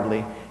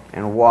cowardly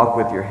and walk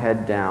with your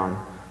head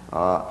down,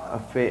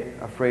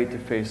 afraid to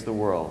face the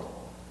world.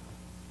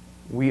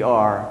 We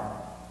are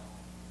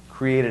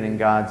created in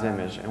God's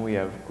image, and we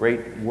have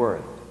great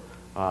worth.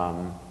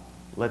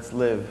 Let's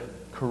live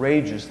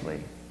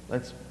courageously.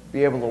 Let's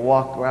be able to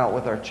walk out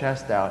with our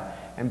chest out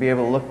and be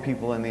able to look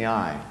people in the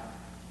eye.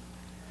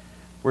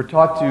 We're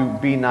taught to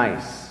be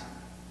nice,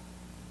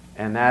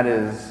 and that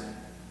is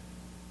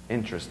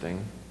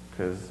interesting,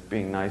 because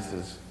being nice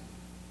is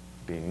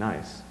being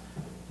nice.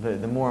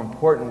 The more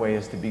important way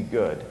is to be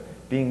good.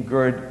 Being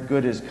good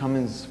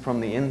comes from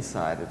the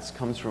inside. It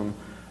comes from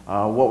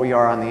what we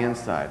are on the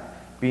inside.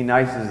 Be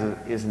nice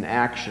is an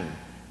action.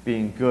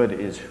 Being good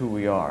is who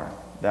we are.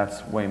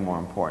 That's way more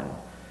important.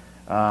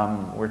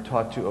 We're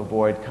taught to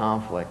avoid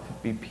conflict,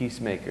 be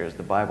peacemakers.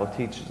 The Bible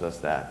teaches us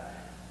that.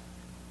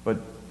 But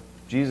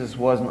Jesus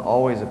wasn't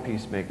always a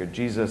peacemaker.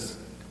 Jesus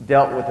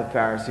dealt with the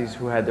Pharisees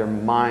who had their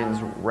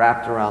minds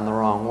wrapped around the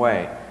wrong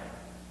way.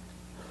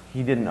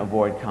 He didn't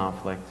avoid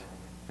conflict.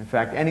 In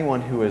fact,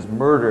 anyone who is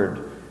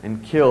murdered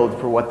and killed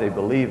for what they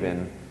believe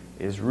in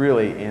is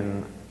really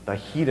in the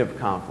heat of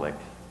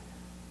conflict.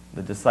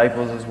 The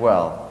disciples as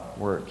well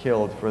were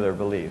killed for their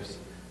beliefs.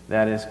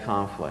 That is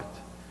conflict.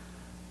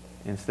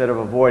 Instead of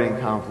avoiding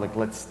conflict,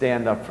 let's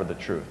stand up for the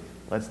truth.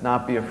 Let's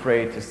not be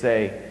afraid to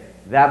say,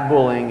 that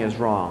bullying is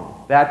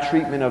wrong. That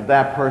treatment of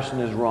that person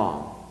is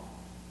wrong.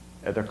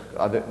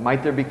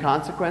 Might there be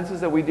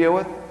consequences that we deal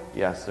with?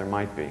 Yes, there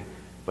might be.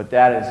 But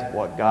that is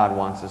what God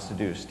wants us to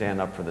do,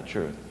 stand up for the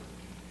truth.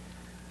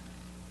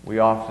 We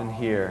often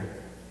hear,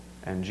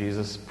 and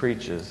Jesus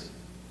preaches,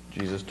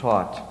 Jesus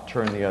taught,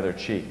 turn the other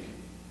cheek.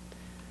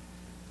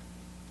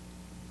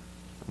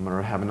 I'm going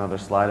to have another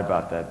slide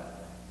about that.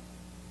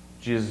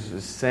 Jesus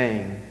is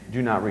saying,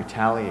 do not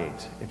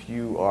retaliate. If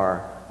you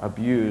are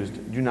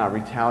abused, do not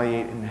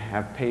retaliate and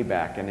have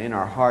payback. And in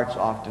our hearts,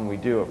 often we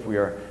do. If we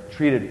are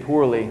treated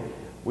poorly,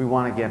 we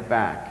want to get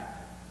back.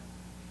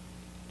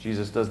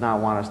 Jesus does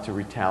not want us to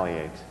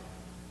retaliate.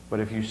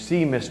 But if you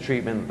see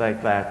mistreatment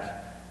like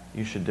that,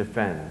 you should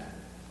defend.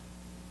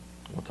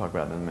 We'll talk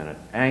about that in a minute.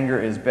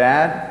 Anger is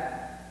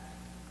bad.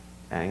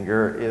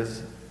 Anger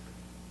is,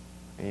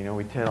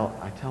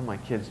 I tell my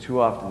kids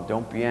too often,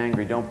 don't be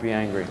angry, don't be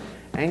angry.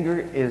 Anger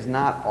is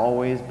not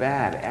always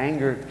bad.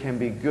 Anger can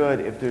be good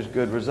if there's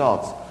good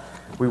results.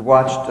 We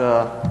watched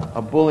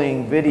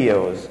bullying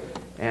videos,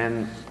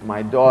 and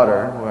my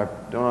daughter, who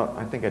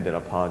I think I did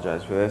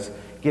apologize for this,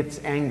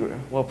 gets angry.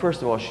 Well,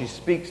 first of all, she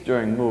speaks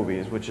during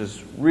movies, which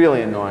is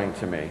really annoying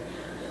to me.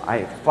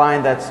 I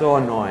find that so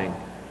annoying.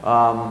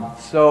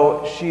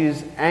 So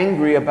she's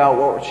angry about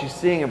what she's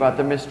seeing, about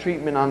the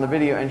mistreatment on the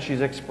video, and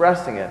she's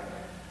expressing it.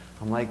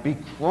 I'm like, be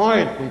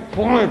quiet, be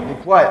quiet, be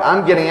quiet.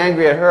 I'm getting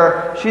angry at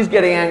her. She's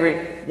getting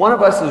angry. One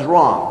of us is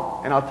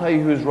wrong. And I'll tell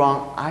you who's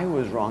wrong. I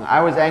was wrong.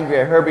 I was angry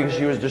at her because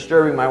she was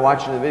disturbing my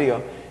watching the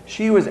video.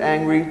 She was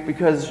angry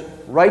because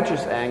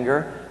righteous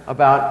anger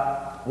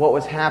about what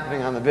was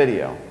happening on the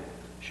video.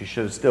 She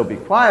should still be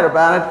quiet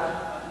about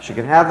it. She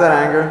can have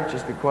that anger.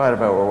 Just be quiet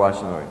about what we're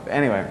watching the movie. But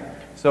anyway,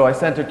 so I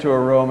sent her to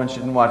her room and she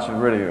didn't watch the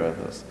video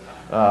with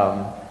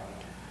us.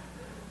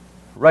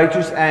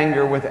 Righteous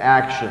anger with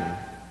action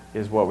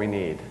is what we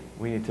need.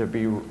 We need to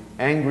be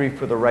angry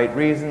for the right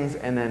reasons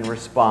and then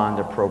respond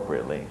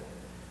appropriately.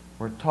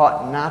 We're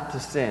taught not to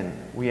sin.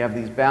 We have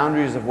these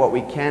boundaries of what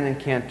we can and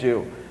can't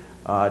do.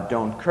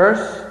 Don't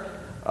curse.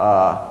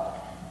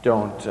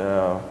 Don't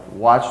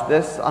watch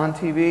this on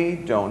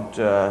TV. Don't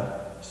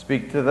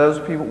speak to those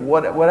people.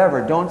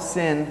 Whatever. Don't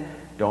sin.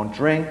 Don't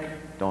drink.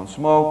 Don't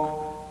smoke.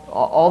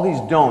 All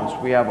these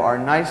don'ts. We have our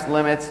nice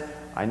limits.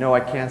 I know I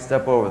can't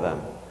step over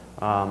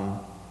them.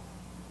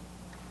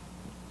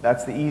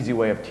 That's the easy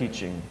way of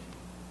teaching.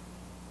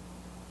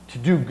 To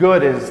do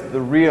good is the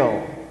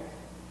real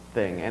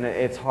thing, and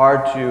it's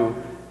hard to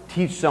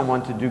teach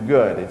someone to do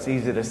good. It's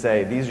easy to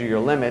say, these are your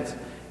limits.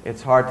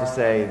 It's hard to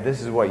say, this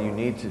is what you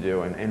need to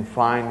do, and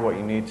find what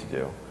you need to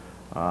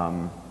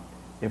do.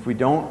 If we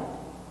don't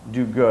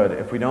do good,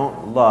 if we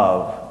don't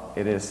love,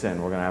 it is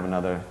sin. We're going to have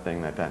another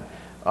thing like that.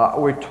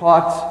 We're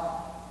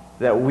taught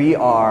that we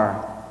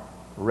are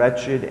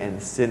wretched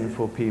and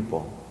sinful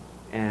people.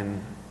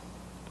 And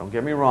don't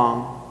get me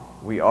wrong,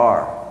 we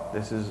are.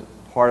 This is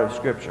part of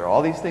Scripture.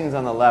 All these things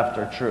on the left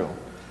are true.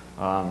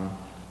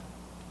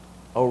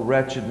 O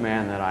wretched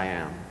man that I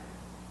am.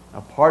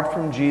 Apart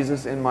from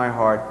Jesus in my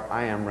heart,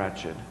 I am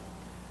wretched.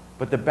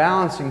 But the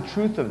balancing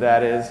truth of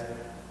that is,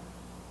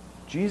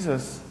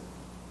 Jesus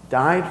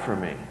died for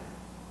me.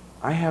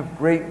 I have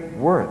great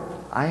worth.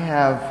 I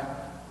have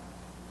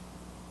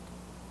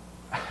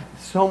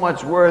so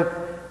much worth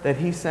that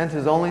he sent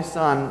his only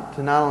son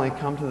to not only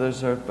come to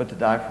this earth, but to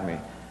die for me.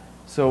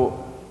 So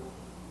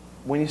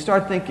when you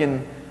start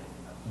thinking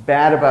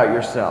bad about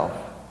yourself,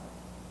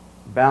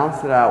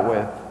 balance it out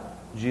with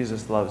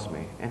Jesus loves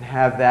me, and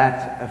have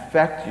that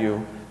affect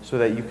you so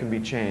that you can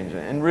be changed.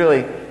 And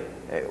really,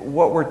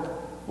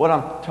 what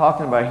I'm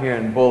talking about here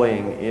in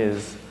bullying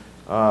is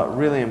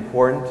really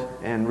important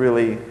and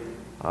really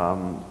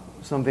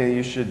something that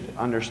you should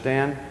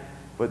understand.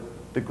 But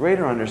the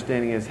greater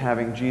understanding is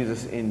having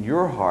Jesus in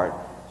your heart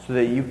so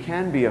that you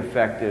can be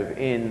effective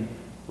in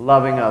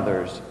loving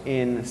others,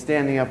 in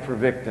standing up for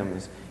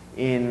victims,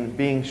 in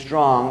being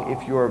strong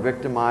if you are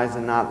victimized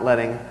and not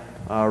letting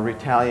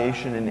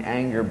retaliation and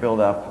anger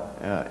build up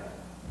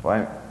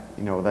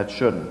that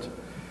shouldn't.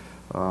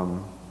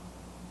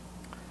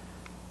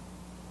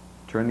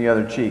 Turn the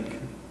other cheek.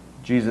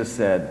 Jesus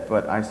said,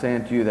 but I say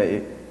unto you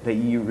that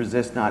ye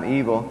resist not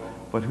evil,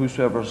 but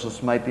whosoever shall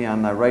smite thee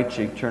on thy right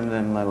cheek, turn to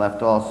him thy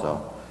left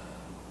also.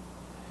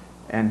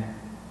 And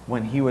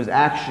when he was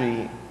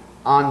actually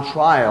on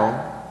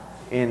trial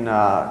in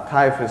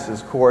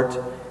Caiaphas' court,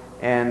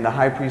 and the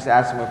high priest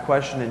asked him a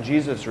question, and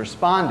Jesus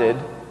responded,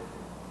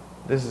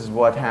 this is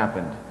what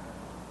happened.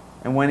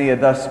 And when he had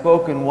thus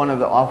spoken, one of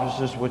the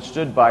officers which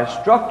stood by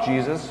struck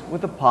Jesus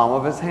with the palm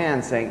of his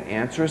hand, saying,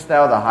 Answerest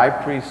thou the high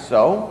priest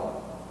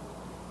so?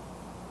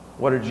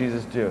 What did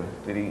Jesus do?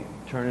 Did he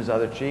turn his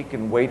other cheek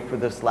and wait for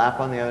the slap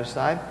on the other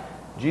side?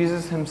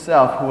 Jesus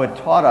himself, who had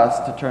taught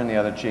us to turn the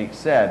other cheek,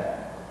 said,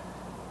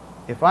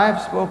 If I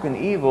have spoken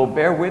evil,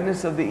 bear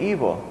witness of the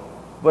evil.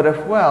 But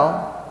if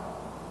well,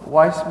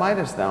 why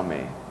smitest thou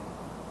me?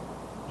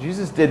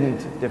 Jesus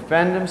didn't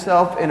defend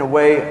himself in a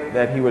way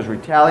that he was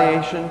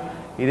retaliation.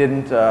 He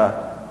didn't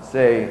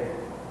say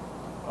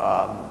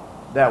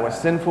that was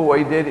sinful what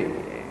he did.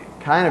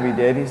 Kind of he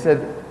did. He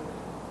said,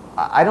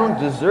 I don't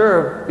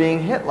deserve being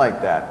hit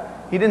like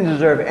that. He didn't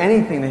deserve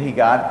anything that he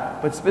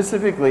got, but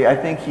specifically I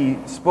think he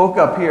spoke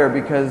up here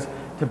because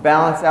to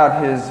balance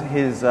out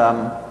his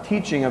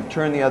teaching of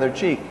turn the other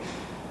cheek.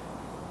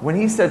 When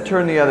he said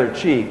turn the other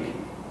cheek,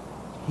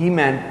 he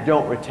meant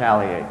don't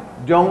retaliate.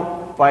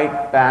 Don't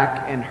fight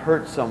back and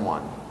hurt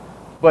someone.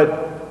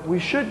 But we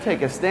should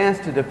take a stance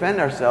to defend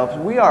ourselves.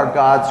 We are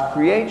God's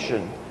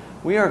creation.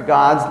 We are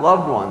God's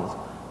loved ones.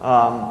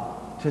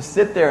 To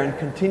sit there and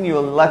continue to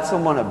let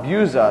someone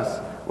abuse us,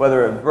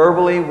 whether it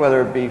verbally,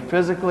 whether it be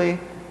physically,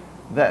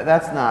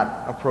 that's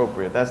not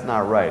appropriate. That's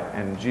not right.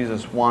 And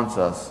Jesus wants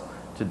us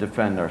to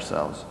defend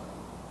ourselves.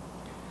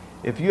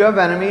 If you have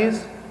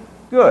enemies,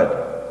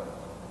 good.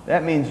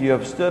 That means you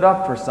have stood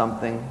up for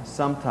something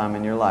sometime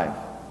in your life.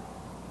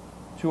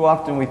 Too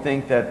often we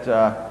think that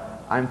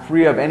I'm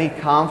free of any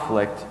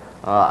conflict.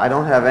 I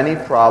don't have any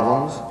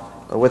problems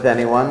with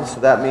anyone, so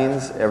that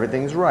means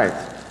everything's right.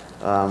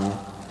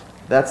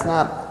 That's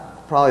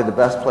not probably the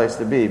best place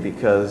to be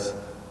because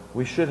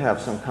we should have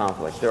some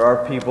conflict. There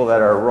are people that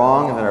are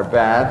wrong and that are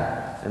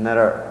bad and that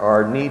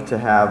are need to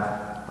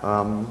have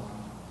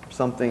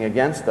something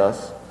against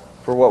us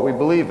for what we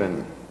believe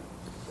in.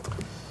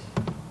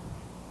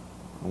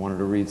 I wanted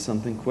to read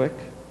something quick.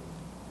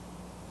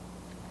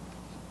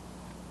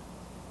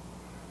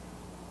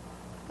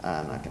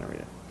 I'm not going to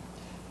read it.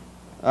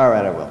 All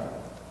right, I will.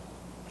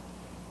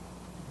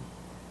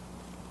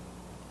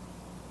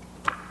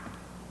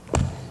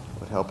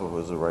 Would help if it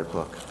was the right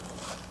book.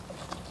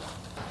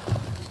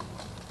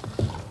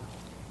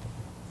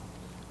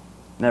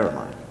 Never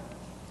mind.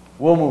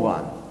 We'll move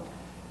on.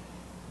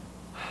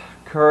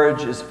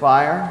 Courage is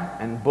fire,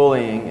 and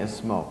bullying is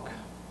smoke.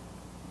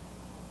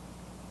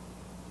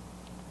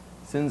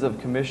 Sins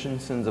of commission,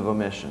 sins of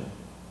omission.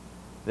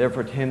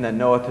 Therefore, to him that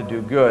knoweth to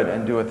do good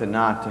and doeth it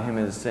not, to him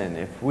is sin.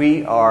 If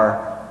we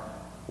are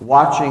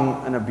watching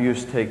an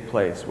abuse take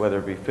place, whether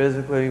it be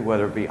physically,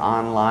 whether it be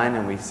online,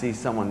 and we see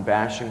someone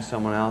bashing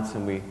someone else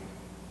and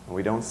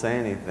we don't say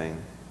anything,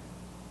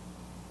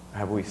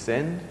 have we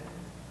sinned?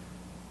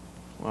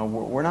 Well,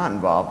 we're not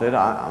involved in it.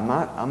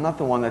 I'm not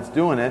the one that's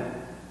doing it,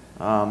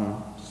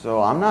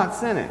 so I'm not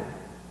sinning.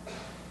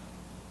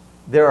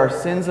 There are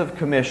sins of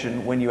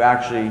commission when you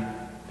actually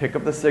pick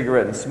up the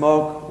cigarette and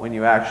smoke, when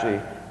you actually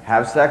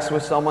have sex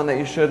with someone that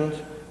you shouldn't,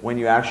 when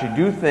you actually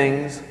do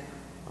things,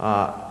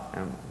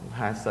 and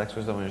have sex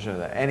with someone you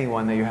shouldn't.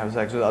 Anyone that you have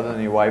sex with other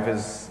than your wife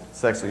is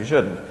sex that you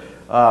shouldn't.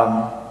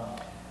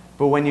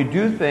 But when you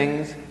do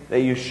things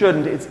that you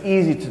shouldn't, it's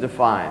easy to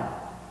define.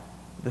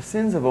 The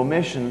sins of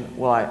omission,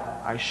 well,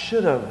 I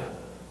should have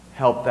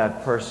helped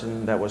that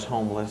person that was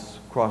homeless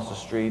cross the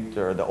street,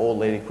 or the old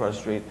lady cross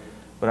the street,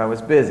 but I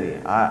was busy.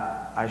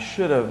 I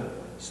should have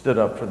stood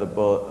up for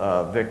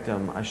the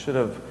victim. I should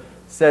have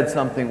said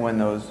something when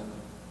those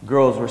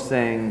girls were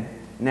saying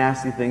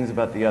nasty things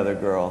about the other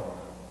girl,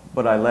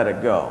 but I let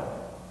it go.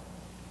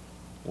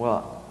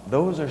 Well,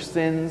 those are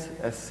sins.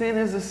 A sin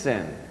is a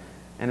sin.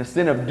 And a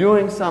sin of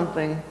doing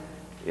something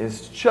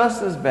is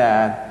just as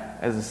bad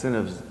as a sin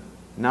of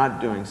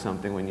not doing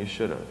something when you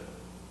should have.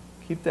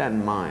 Keep that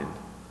in mind.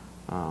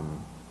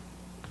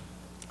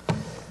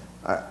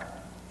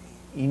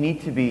 You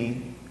need to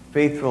be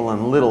faithful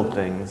in little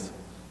things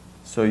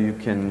so you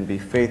can be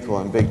faithful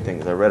in big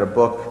things. I read a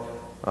book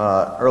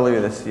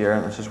earlier this year,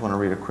 and I just want to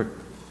read a quick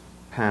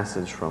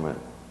passage from it.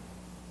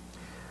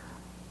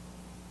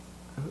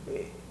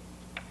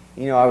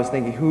 I was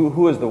thinking,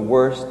 who is the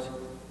worst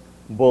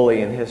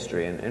bully in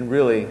history? And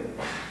really,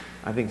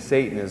 I think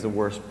Satan is the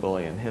worst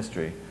bully in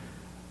history.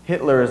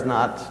 Hitler is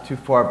not too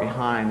far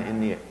behind in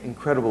the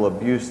incredible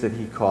abuse that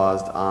he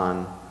caused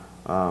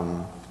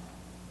on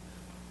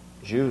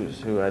Jews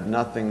who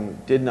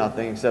did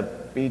nothing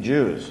except be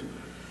Jews.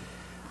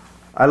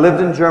 I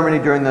lived in Germany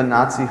during the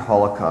Nazi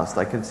Holocaust.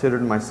 I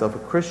considered myself a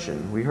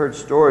Christian. We heard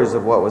stories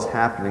of what was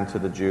happening to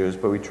the Jews,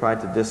 but we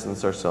tried to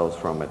distance ourselves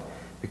from it.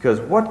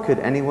 Because what could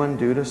anyone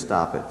do to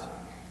stop it?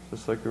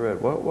 Just like you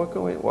read,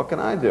 what can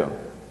I do?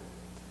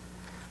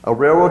 A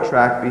railroad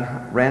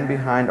track ran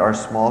behind our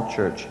small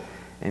church,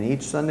 and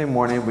each Sunday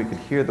morning we could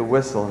hear the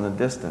whistle in the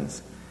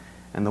distance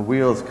and the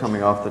wheels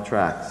coming over the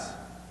tracks.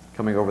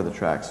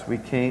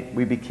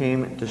 We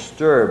became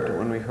disturbed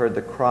when we heard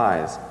the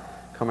cries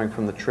coming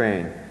from the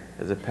train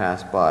as it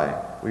passed by.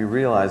 We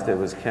realized it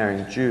was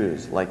carrying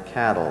Jews like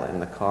cattle in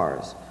the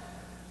cars.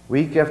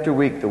 Week after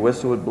week the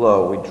whistle would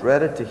blow. We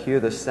dreaded to hear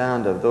the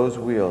sound of those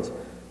wheels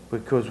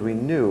because we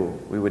knew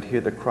we would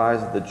hear the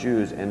cries of the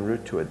Jews en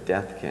route to a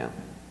death camp.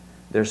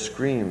 Their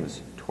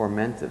screams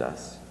tormented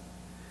us.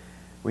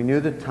 We knew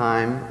the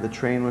time the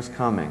train was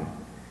coming,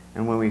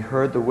 and when we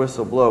heard the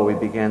whistle blow, we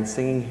began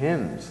singing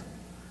hymns.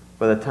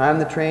 By the time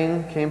the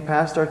train came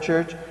past our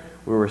church,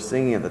 we were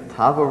singing at the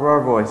top of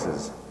our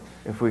voices.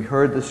 If we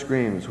heard the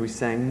screams, we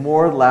sang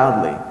more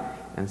loudly,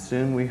 and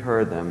soon we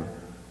heard them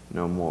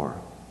no more.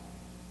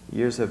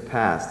 Years have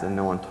passed, and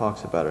no one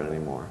talks about it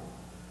anymore.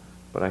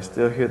 But I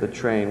still hear the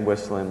train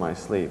whistle in my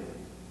sleep.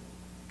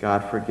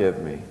 God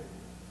forgive me.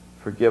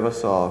 Forgive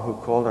us all who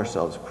called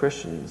ourselves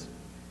Christians,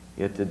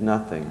 yet did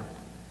nothing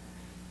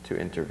to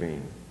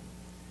intervene.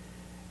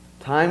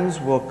 Times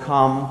will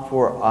come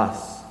for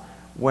us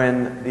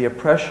when the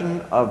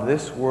oppression of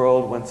this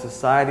world, when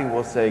society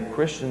will say,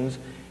 Christians,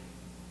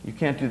 you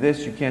can't do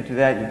this, you can't do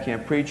that, you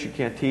can't preach, you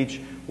can't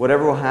teach,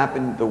 whatever will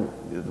happen,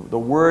 the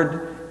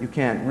word, you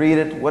can't read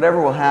it,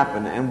 whatever will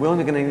happen, and we're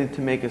only going to need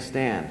to make a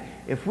stand.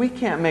 If we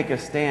can't make a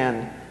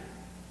stand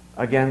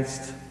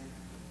against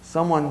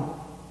someone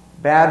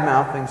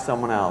bad-mouthing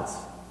someone else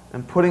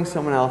and putting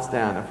someone else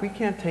down, if we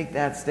can't take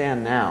that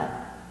stand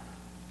now,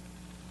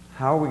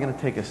 how are we going to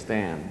take a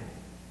stand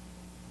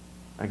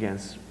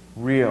against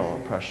real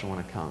oppression when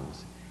it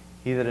comes?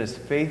 He that is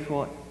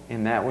faithful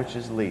in that which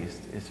is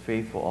least is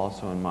faithful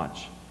also in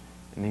much.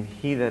 And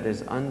he that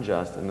is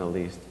unjust in the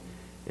least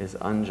is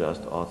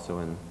unjust also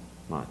in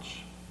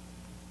much.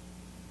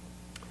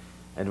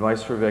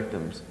 Advice for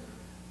victims.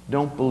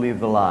 Don't believe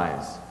the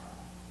lies.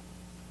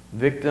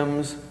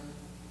 Victims,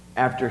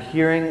 after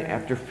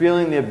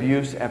feeling the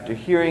abuse, after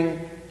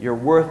hearing you're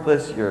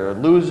worthless, you're a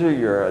loser,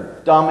 you're a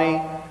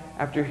dummy,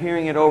 after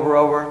hearing it over,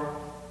 well,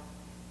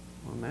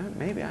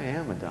 maybe I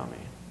am a dummy.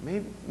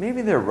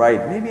 Maybe they're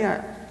right.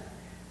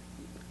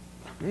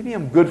 Maybe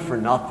I'm good for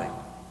nothing.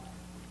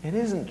 It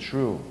isn't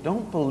true.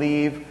 Don't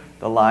believe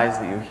the lies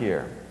that you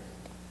hear.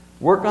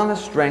 Work on the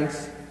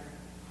strengths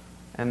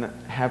and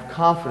have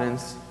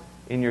confidence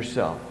in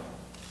yourself.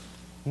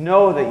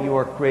 Know that you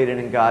are created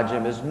in God's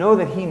image. Know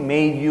that He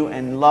made you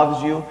and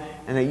loves you,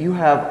 and that you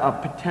have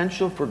a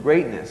potential for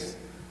greatness,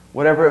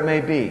 whatever it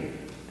may be.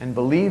 And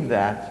believe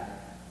that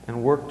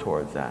and work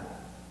towards that.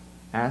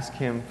 Ask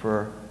Him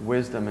for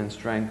wisdom and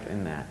strength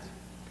in that.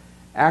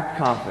 Act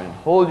confident.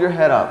 Hold your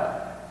head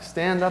up.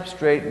 Stand up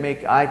straight,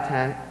 make eye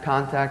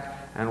contact,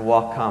 and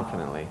walk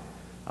confidently.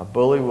 A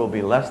bully will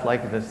be less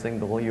likely to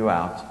single you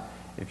out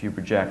if you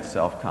project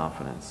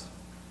self-confidence.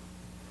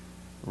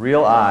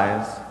 Real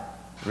eyes,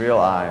 real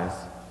eyes,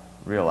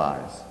 real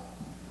eyes.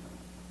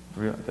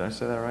 Did I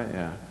say that right?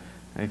 Yeah.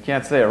 You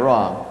can't say it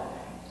wrong.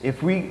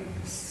 If we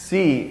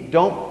see,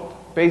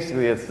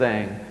 basically it's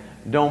saying,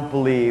 don't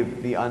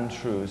believe the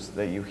untruths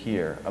that you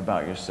hear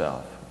about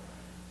yourself.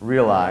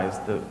 Realize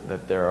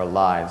that there are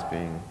lies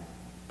being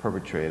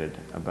perpetrated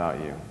about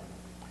you.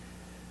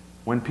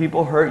 When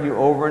people hurt you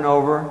over and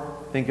over,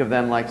 think of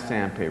them like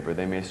sandpaper.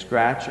 They may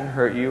scratch and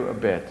hurt you a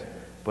bit,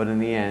 but in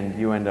the end,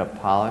 you end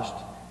up polished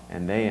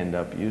and they end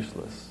up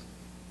useless.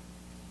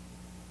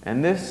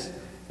 And this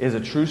is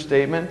a true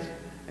statement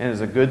and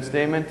is a good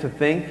statement to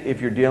think if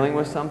you're dealing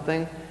with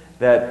something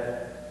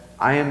that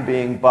I am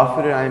being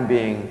buffeted, I am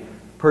being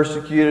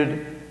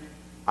persecuted,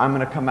 I'm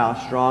going to come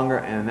out stronger,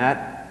 and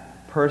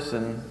that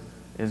person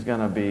is going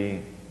to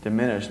be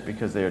diminished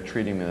because they are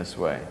treating me this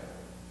way.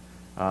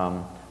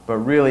 But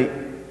really,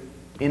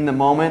 in the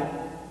moment,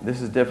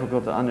 this is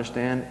difficult to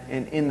understand,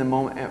 and in the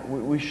moment,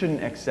 we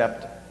shouldn't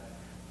accept.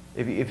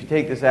 If you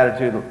take this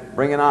attitude,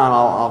 bring it on,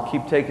 I'll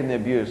keep taking the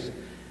abuse.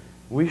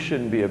 we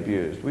shouldn't be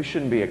abused. We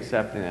shouldn't be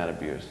accepting that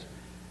abuse.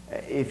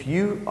 If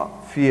you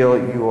feel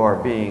you are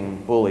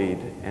being bullied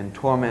and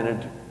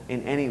tormented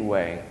in any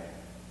way,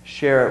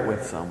 share it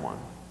with someone.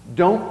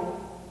 Don't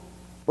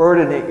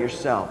burden it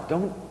yourself.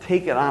 Don't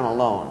take it on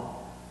alone.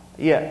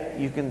 Yeah,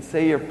 you can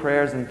say your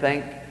prayers and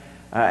thank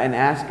and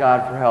ask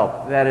God for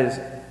help. That is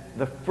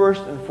the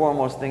first and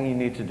foremost thing you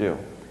need to do.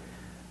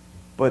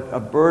 But a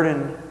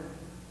burden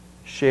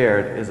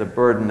shared is a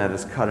burden that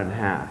is cut in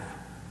half.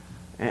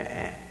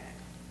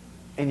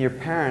 And your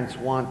parents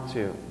want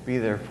to be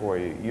there for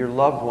you. Your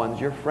loved ones,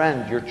 your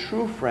friends, your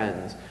true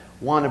friends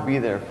want to be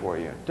there for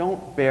you.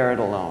 Don't bear it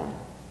alone.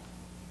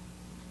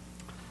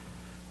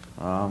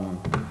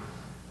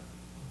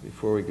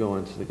 Before we go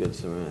into the Good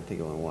Samaritan, I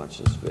think I want to watch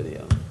this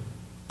video.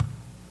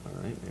 All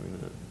right, maybe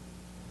not.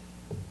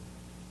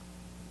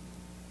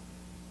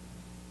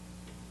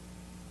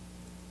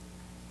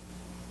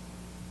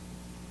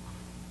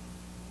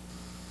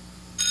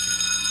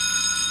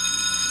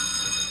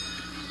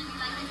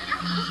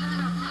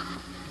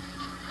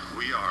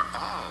 We are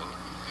all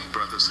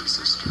brothers and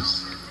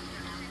sisters.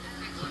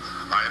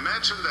 I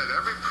imagine that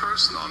every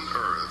person on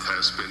earth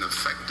has been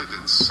affected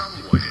in some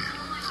way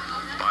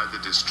by the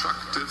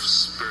destructive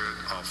spirit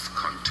of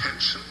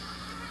contention,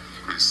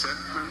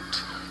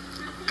 resentment,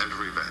 and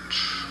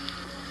revenge.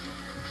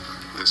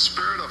 The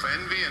spirit of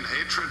envy and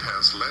hatred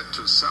has led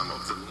to some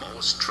of the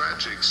most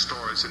tragic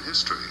stories in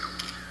history.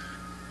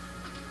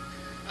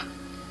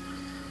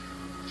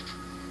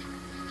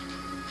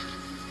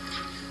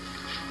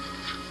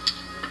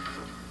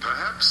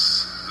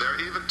 Perhaps there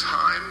are even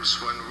times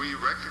when we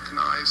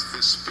recognize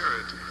this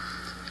spirit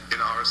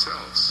in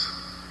ourselves.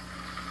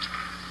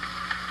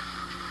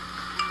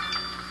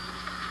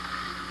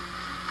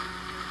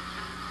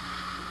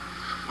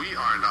 We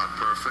are not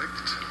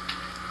perfect.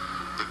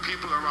 The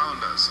people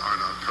around us are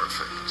not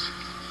perfect.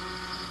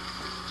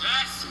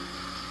 Jess!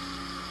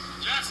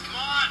 Jess, come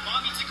on!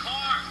 Mom needs a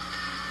car!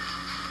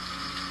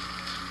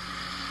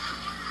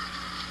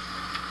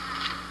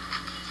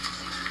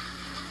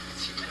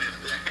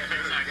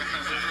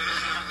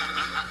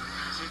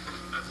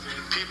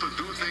 People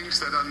do things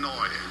that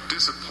annoy,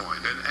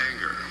 disappoint, and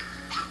anger.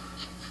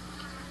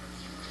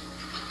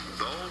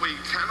 Though we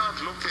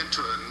cannot look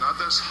into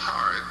another's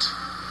heart,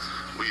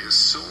 we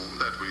assume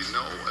that we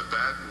know a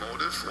bad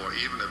motive or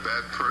even a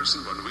bad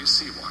person when we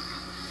see one.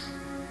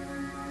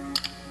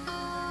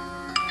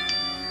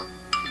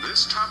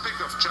 This topic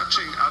of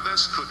judging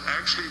others could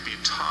actually be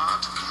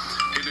taught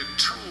in a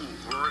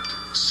 2-word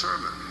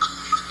sermon.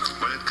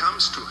 When it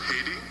comes to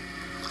hating,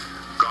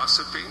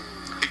 gossiping,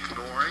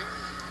 ignoring,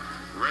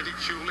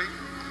 ridiculing,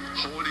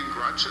 holding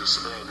grudges,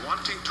 or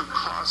wanting to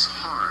cause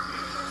harm,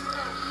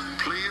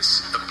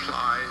 please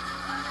apply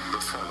the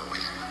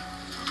following.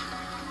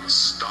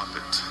 Stop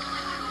it.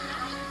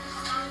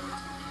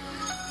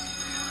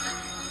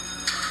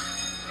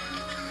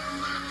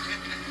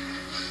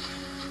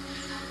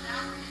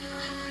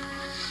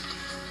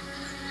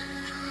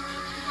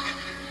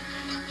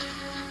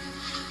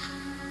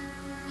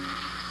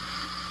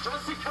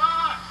 Jessica!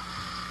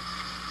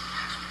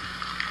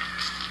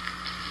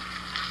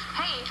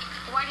 Hey,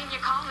 why didn't you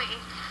call me?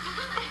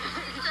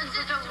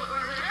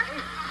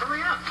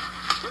 Hurry up!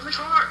 Get in the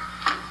car!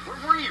 Where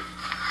were you?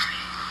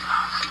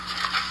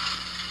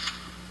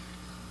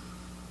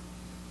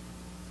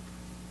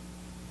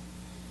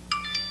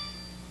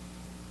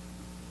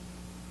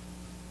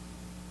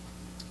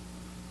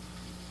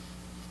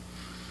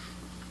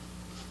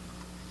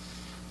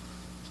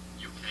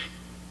 You okay?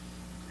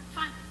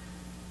 Fine.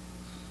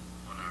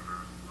 Whatever.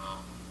 Well,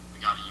 we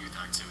got a youth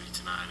activity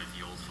tonight at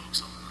the old folks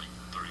home in like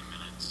 30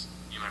 minutes.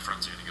 Me and my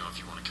friends are gonna go if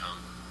you want to come.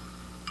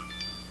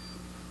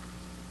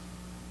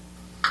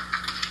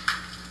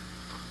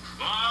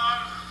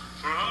 Mom!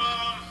 We're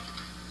home!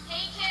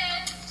 Hey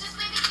kids, just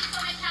leave the keys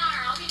on my counter.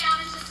 I'll be down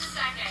in just a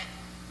second.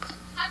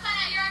 Have fun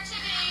at your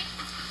activity.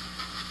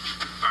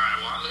 Alright,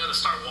 well, I'm gonna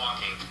start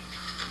walking.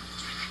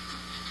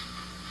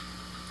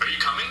 Are you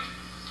coming?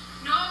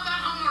 No, I've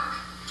got homework.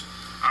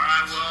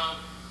 Alright, well,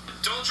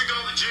 don't drink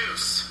all the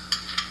juice.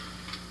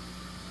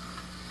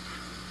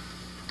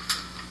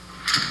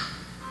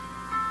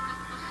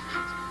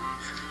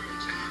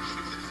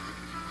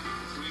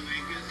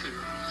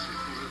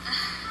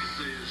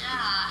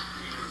 Yeah.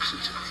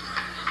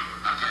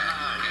 Okay,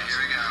 here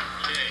we go.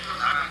 Okay,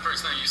 I'm the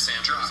person that you Sam.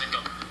 Drop.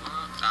 Go.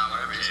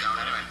 Whatever, he's going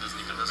anyway. Doesn't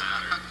even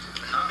matter.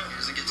 No, he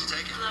doesn't get to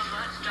take it. Love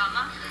what?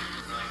 Drama?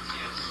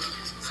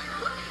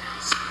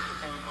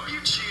 You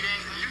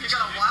cheating? You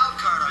got a wild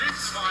card on This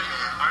is why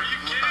are you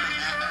kidding me?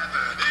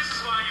 This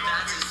is why you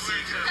That's always a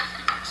secret.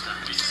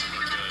 Be Should we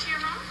super go back good. to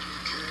your room?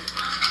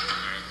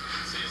 Alright,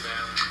 see you,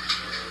 Sam.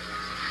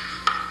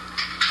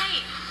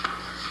 Hey,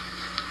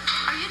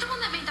 are you the one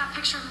that made that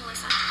picture of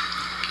Melissa?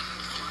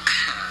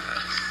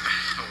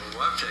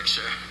 What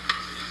picture?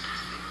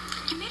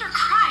 You made her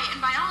cry in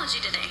biology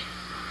today.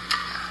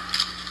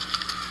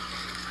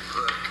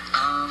 Look,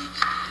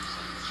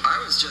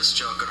 I was just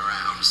joking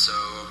around, so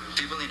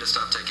people need to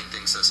stop taking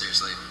things so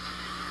seriously.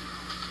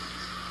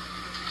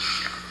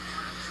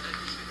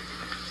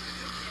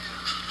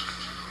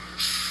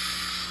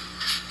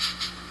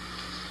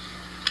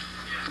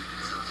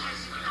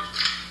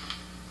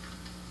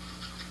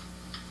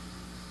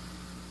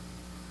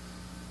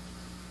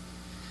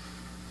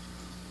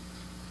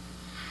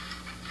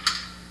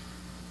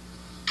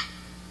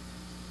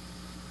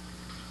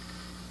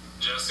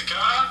 Jessica?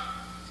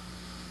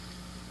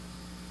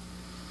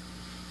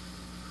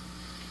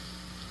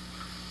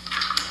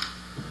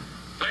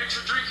 Thanks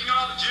for drinking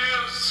all the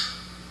juice.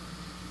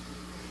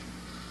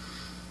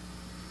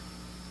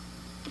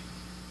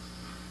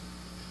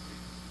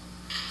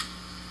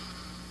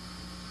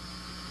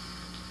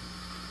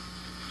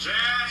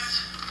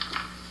 Jess?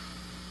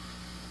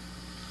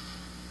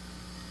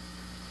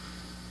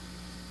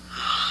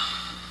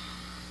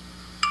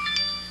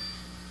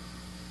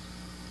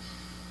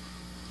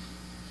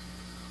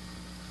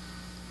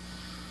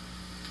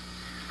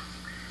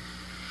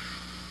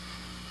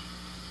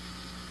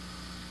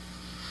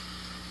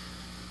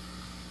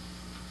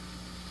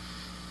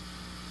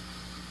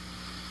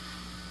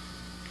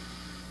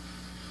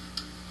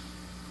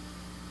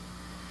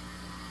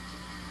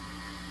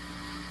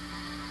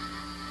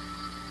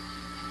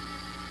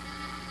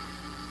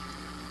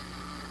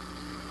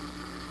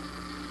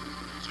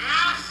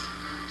 Jess?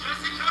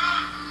 Jessica?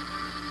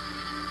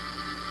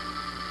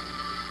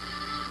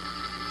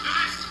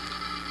 Jess?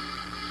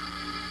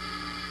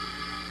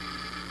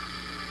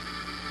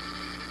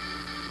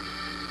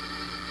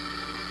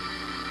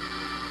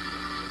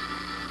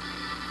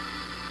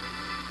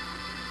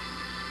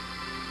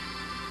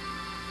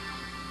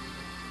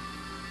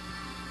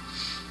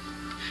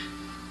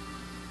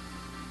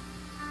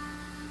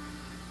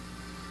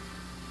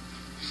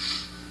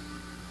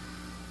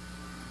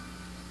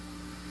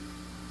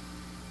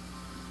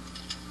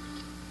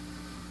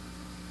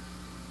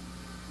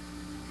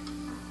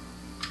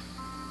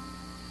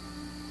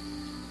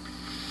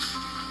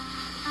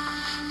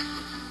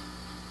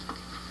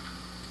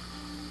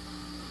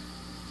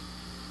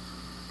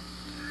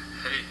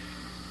 Hey.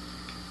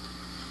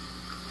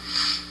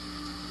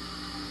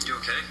 You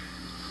okay?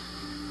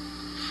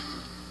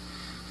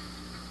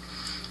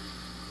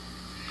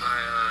 I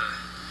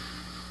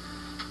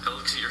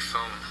looked at your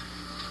phone.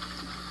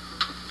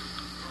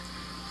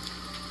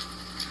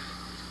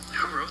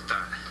 Who wrote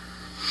that?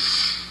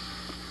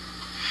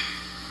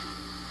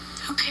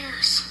 Who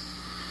cares?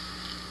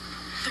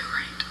 They're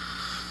right.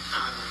 No,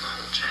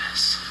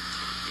 Jess.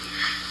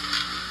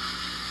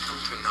 No,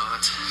 they're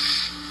not.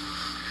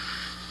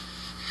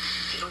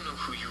 They don't know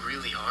who you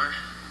really are.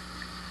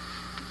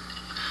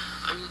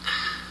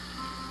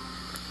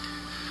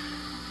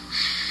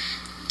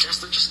 Jess,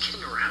 they're just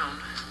kidding around.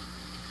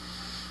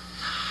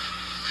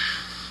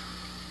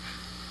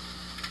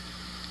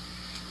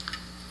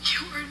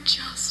 You are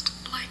just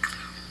like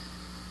them.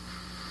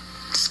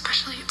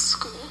 Especially at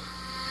school.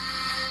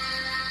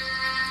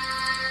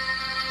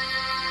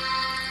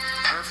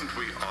 Haven't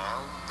we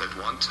all, at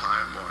one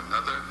time or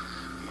another,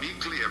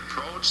 meekly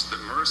approached the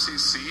mercy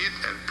seat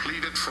and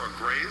pleaded for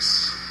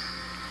grace?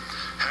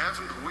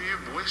 Haven't we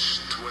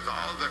wished with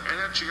all the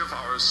energy of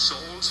our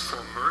souls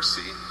for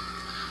mercy,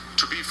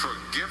 to be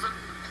forgiven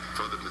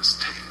for the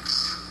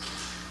mistakes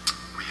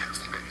we have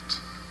made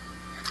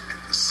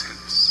and the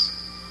sins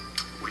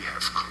we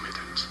have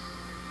committed?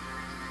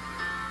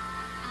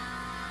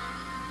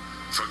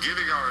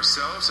 Forgiving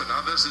ourselves and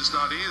others is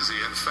not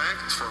easy. In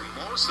fact, for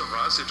most of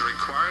us, it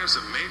requires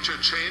a major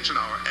change in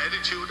our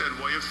attitude and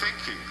way of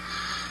thinking,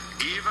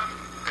 even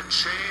a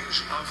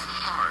change of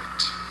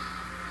heart.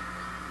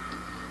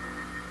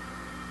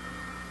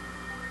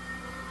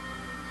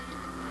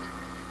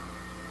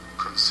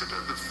 Consider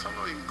the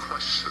following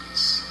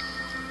questions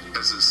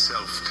as a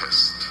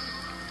self-test.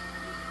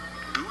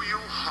 Do you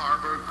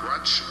harbor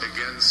grudge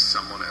against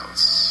someone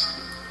else?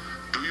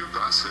 Do you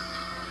gossip,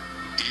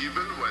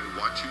 even when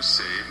what you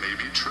say may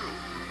be true?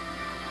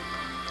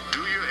 Do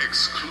you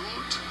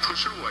exclude,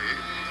 push away,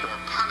 or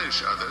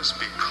punish others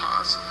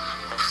because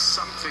of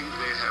something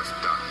they have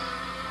done?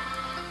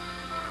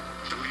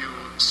 Do you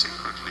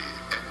secretly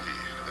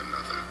envy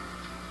another?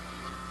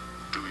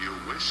 Do you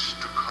wish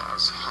to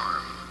cause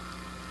harm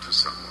to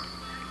someone?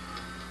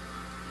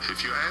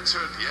 If you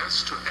answered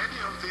yes to any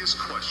of these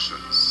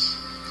questions,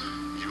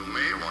 you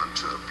may want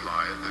to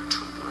apply the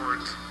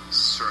two-word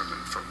sermon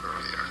from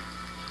earlier.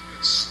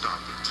 Stop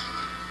it.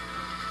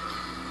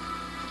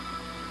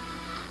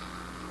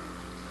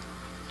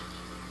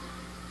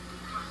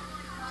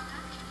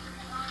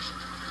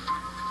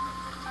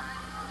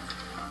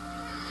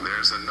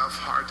 There's enough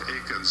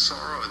heartache and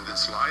sorrow in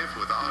this life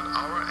without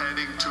our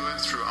adding to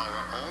it through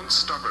our own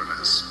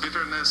stubbornness,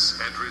 bitterness,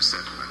 and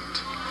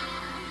resentment.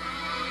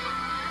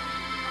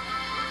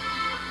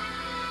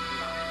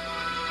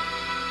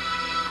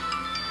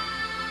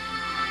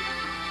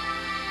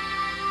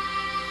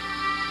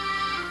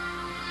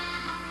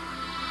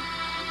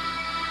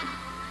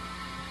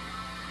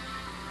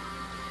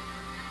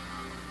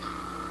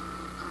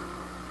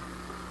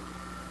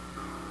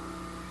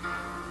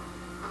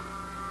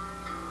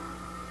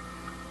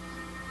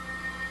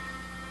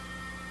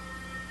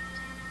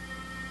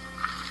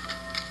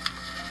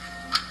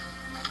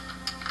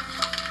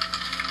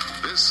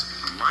 This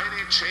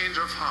mighty change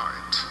of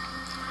heart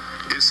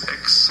is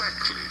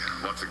exactly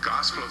what the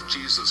gospel of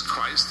Jesus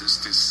Christ is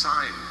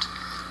designed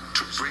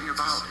to bring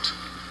about.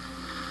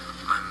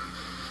 I'm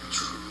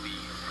truly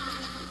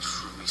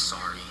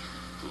sorry.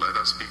 Let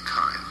us be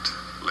kind.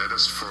 Let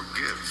us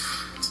forgive.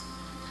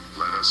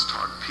 let us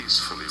talk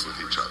peacefully with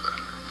each other.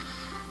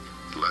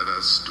 Let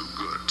us do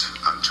good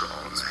unto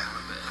all men.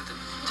 At the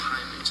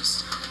time, it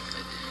just...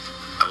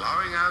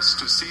 Allowing us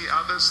to see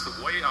others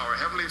the way our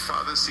Heavenly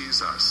Father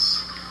sees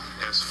us,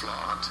 as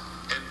flawed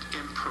and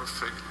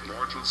imperfect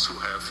mortals who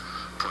have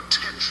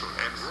potential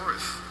and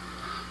worth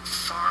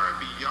far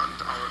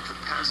beyond our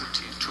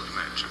capacity to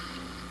imagine.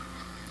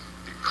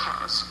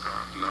 Because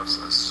God loves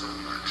us so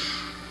much,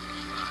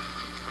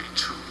 we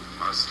too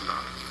must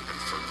love and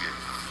forgive.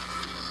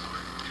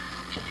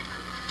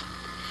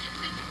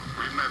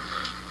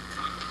 Remember,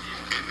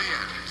 in the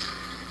end,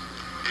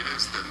 it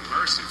is the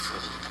merciful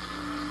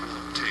who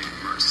obtain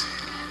mercy.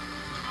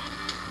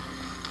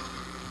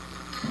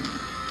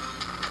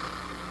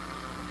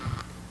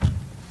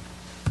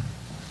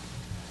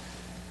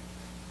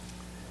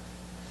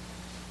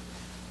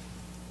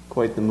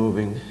 Quite the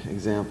moving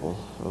example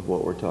of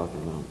what we're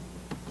talking about.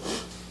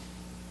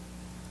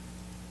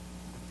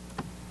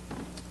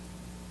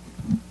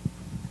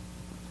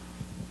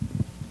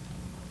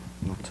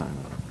 No time,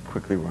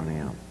 quickly running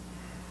out.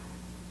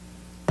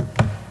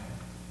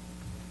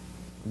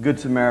 Good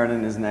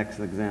Samaritan is next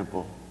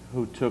example,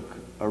 who took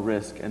a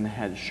risk and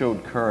had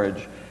showed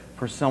courage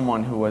for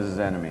someone who was his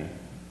enemy.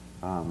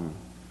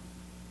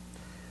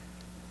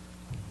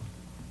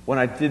 When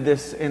I did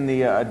this in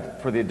the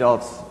for the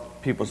adults,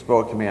 people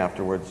spoke to me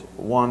afterwards.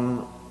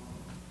 One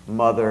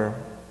mother,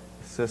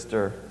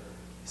 sister,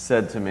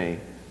 said to me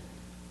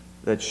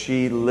that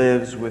she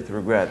lives with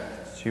regret.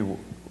 She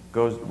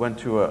went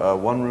to a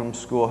one-room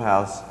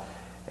schoolhouse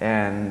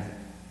and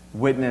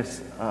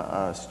witnessed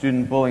a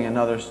student bullying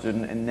another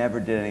student and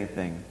never did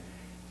anything.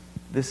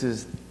 This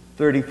is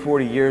 30,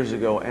 40 years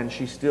ago, and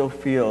she still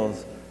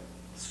feels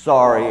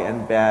sorry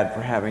and bad for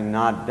having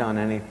not done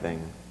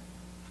anything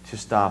to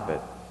stop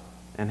it,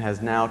 and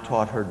has now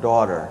taught her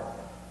daughter,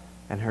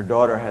 and her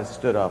daughter has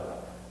stood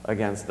up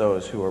against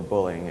those who are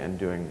bullying and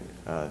doing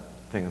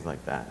things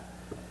like that.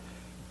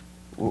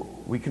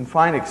 We can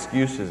find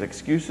excuses.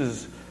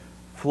 Excuses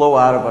flow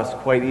out of us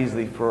quite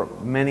easily for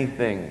many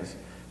things.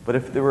 But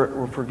if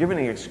we're given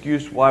an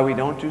excuse why we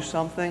don't do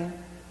something,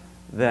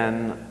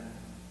 then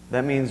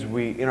that means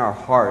in our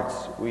hearts,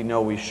 we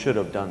know we should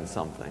have done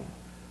something.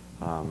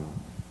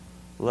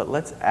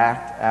 Let's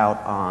act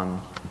out on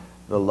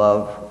the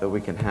love that we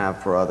can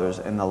have for others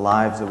and the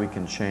lives that we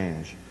can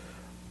change.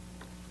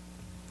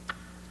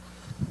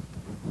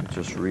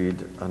 Just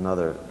read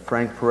another.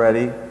 Frank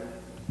Peretti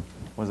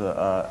was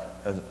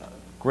a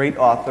great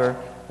author.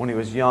 When he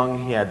was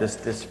young, he had this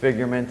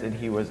disfigurement, and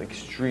he was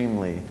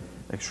extremely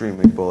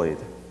bullied.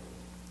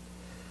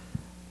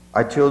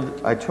 I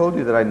told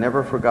you that I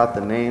never forgot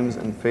the names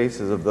and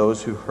faces of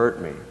those who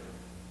hurt me,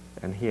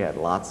 and he had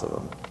lots of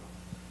them.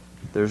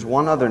 There's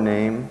one other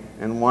name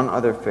and one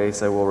other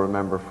face I will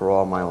remember for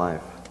all my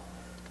life,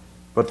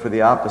 but for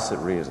the opposite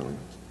reason.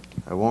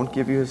 I won't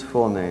give you his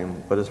full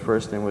name, but his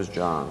first name was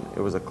John.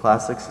 It was a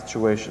classic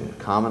situation,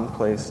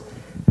 commonplace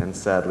and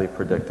sadly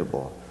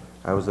predictable.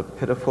 I was a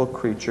pitiful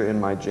creature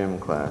in my gym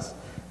class,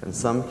 and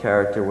some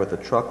character with a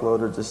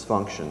truckload of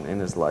dysfunction in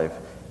his life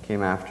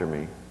came after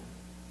me.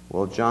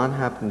 Well, John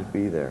happened to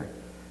be there,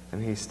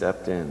 and he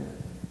stepped in.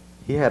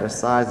 He had a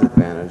size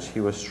advantage. He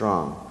was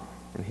strong,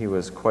 and he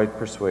was quite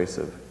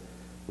persuasive.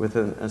 With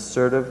an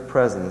assertive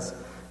presence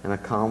and a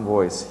calm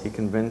voice, he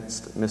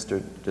convinced Mr.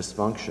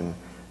 Dysfunction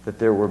that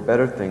there were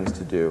better things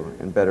to do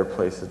and better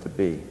places to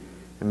be,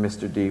 and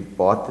Mr. D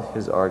bought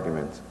his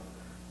argument.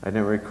 I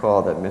didn't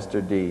recall that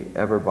Mr. D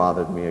ever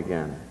bothered me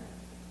again.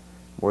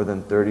 More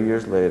than 30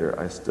 years later,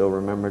 I still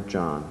remember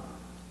John,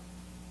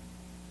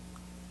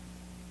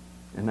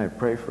 and I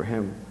pray for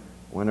him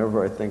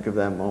whenever I think of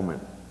that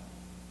moment.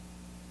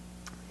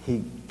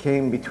 He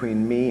came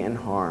between me and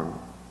harm.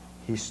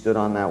 He stood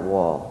on that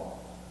wall.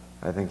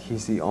 I think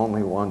he's the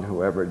only one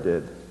who ever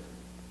did.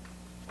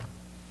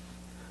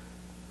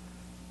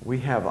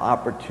 We have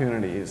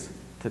opportunities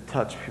to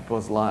touch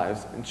people's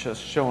lives and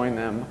just showing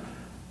them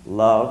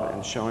love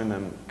and showing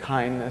them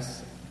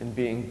kindness and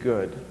being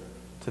good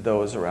to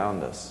those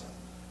around us.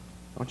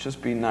 Don't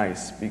just be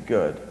nice, be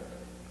good.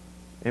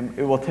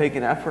 It will take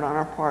an effort on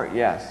our part,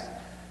 yes.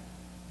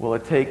 Will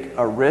it take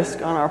a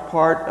risk on our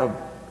part of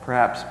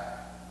perhaps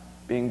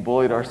being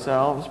bullied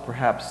ourselves,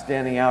 perhaps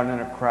standing out in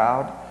a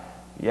crowd?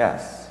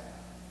 Yes.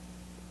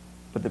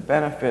 But the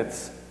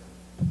benefits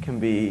can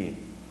be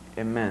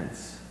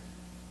immense.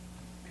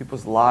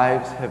 People's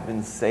lives have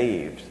been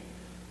saved.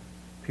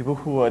 People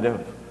who would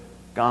have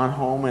gone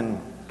home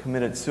and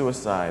committed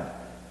suicide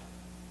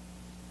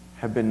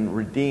have been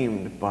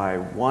redeemed by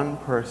one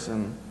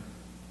person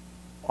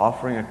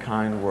offering a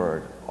kind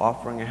word,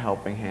 offering a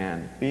helping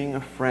hand, being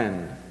a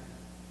friend.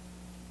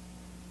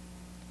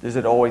 Is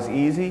it always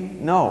easy?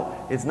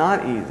 No, it's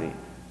not easy.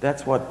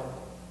 That's what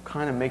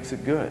kind of makes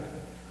it good.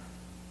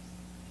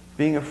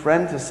 Being a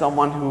friend to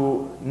someone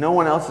who no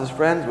one else is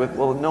friends with,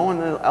 well, no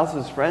one else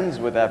is friends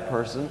with that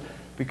person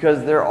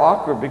because they're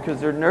awkward, because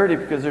they're nerdy,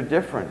 because they're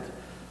different.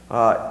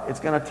 It's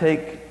going to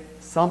take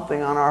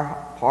something on our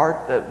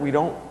part that we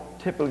don't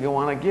typically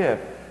want to give.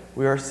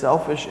 We are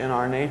selfish in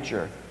our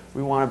nature.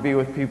 We want to be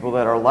with people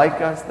that are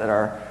like us, that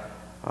are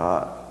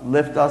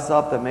lift us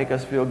up, that make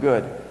us feel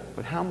good.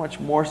 But how much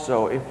more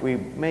so if we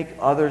make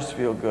others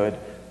feel good,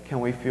 can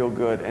we feel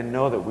good and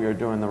know that we are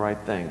doing the right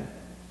thing?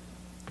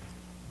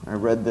 I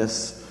read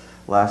this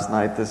last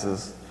night. This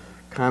is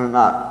kind of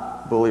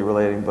not bully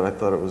relating, but I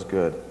thought it was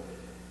good.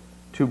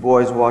 2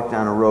 boys walked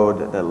down a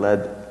road that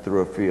led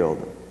through a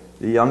field.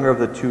 The younger of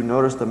the 2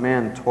 noticed a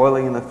man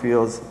toiling in the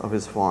fields of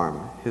his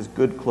farm, his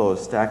good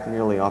clothes stacked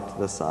nearly off to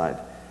the side.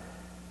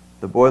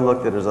 The boy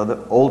looked at his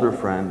older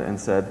friend and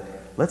said,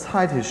 "Let's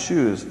hide his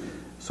shoes,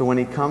 so when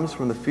he comes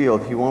from the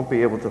field, he won't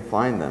be able to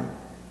find them.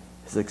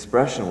 His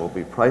expression will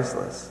be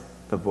priceless."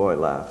 The boy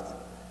laughed.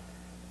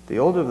 The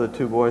older of the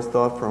 2 boys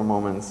thought for a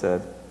moment and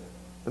said,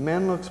 "The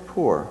man looks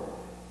poor.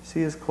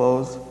 See his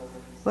clothes?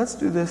 Let's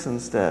do this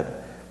instead.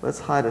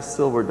 Let's hide a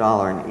silver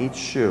dollar in each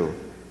shoe,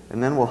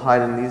 and then we'll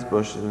hide in these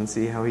bushes and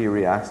see how he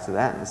reacts to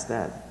that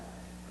instead."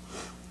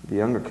 The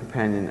younger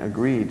companion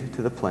agreed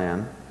to the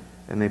plan,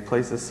 and they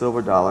placed a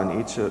silver dollar in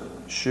each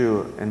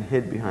shoe and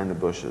hid behind the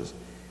bushes.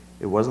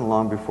 It wasn't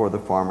long before the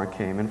farmer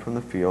came in from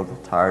the field,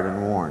 tired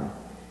and worn.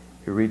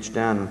 He reached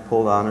down and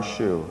pulled on a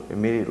shoe,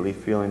 immediately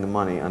feeling the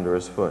money under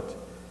his foot.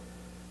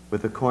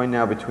 With the coin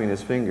now between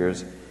his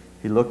fingers,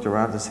 he looked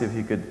around to see if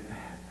he could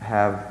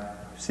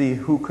see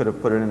who could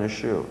have put it in a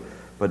shoe,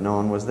 but no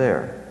one was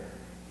there.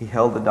 He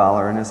held the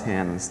dollar in his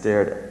hand and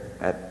stared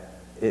at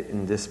it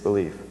in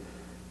disbelief.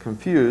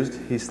 Confused,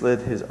 he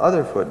slid his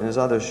other foot in his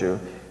other shoe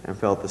and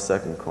felt the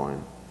second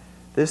coin.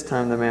 This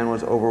time the man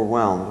was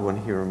overwhelmed when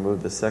he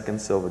removed the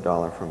second silver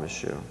dollar from his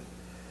shoe.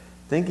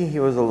 Thinking he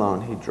was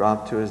alone, he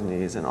dropped to his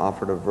knees and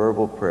offered a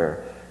verbal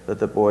prayer that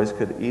the boys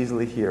could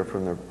easily hear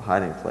from their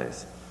hiding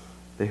place.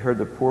 They heard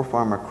the poor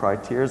farmer cry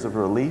tears of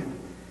relief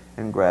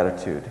and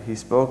gratitude. He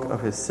spoke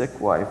of his sick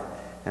wife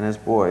and his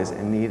boys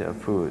in need of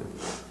food.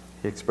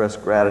 He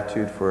expressed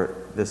gratitude for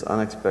this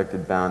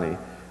unexpected bounty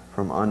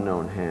from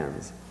unknown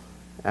hands.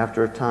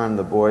 After a time,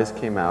 the boys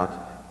came out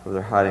from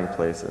their hiding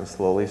place and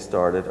slowly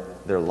started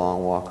their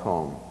long walk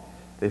home.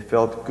 They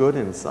felt good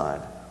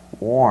inside,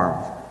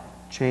 warm,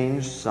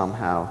 changed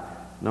somehow,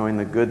 knowing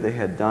the good they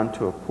had done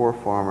to a poor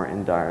farmer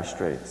in dire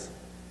straits.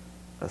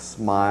 A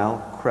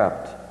smile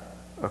crept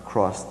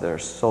across their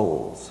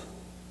souls.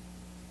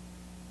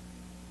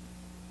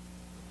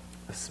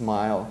 A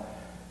smile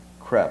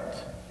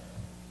crept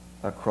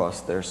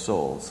across their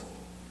souls.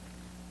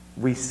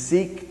 We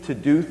seek to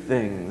do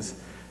things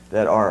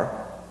that are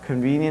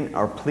convenient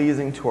or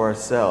pleasing to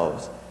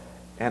ourselves,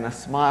 and a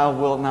smile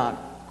will not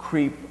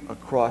creep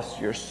across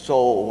your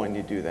soul when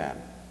you do that.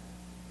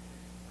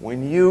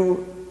 When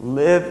you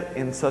live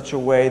in such a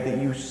way that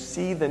you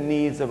see the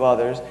needs of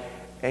others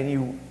and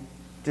you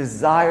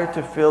desire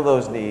to fill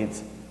those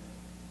needs,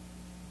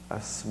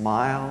 a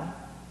smile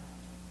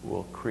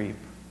will creep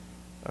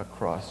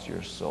across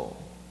your soul.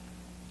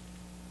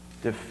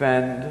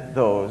 Defend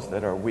those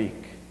that are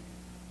weak.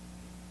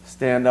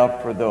 Stand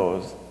up for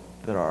those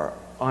that are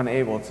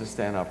unable to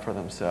stand up for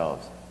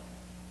themselves.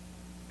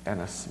 And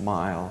a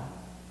smile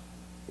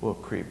will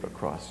creep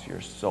across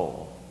your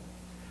soul.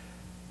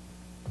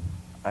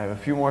 I have a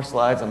few more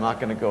slides. I'm not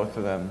going to go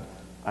through them.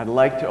 I'd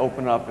like to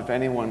open up if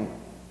anyone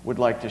would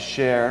like to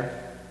share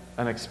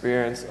an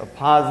experience, a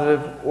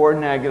positive or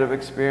negative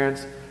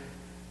experience.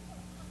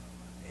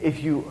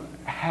 If you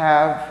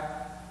have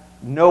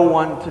no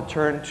one to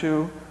turn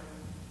to,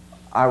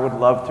 I would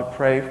love to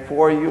pray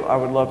for you. I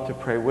would love to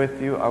pray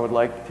with you. I would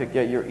like to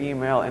get your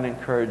email and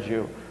encourage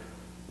you,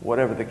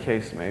 whatever the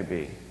case may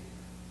be.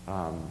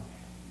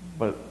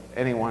 But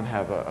anyone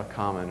have a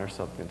comment or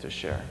something to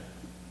share?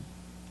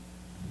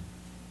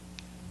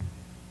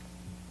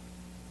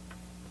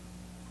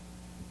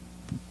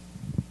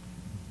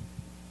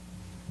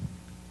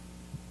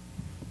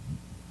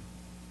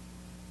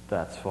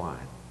 That's fine.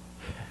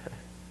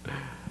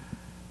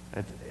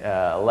 It's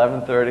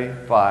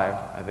 11:35.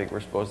 I think we're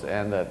supposed to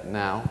end at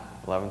now,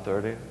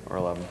 11:30 or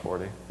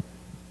 11:40.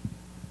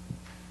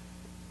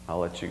 I'll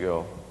let you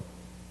go.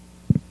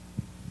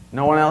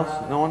 No one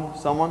else? No one?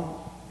 Someone?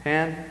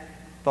 Hand?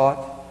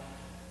 Thought?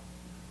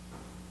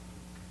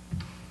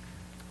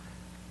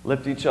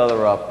 Lift each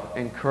other up.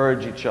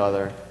 Encourage each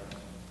other.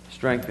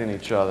 Strengthen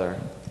each other.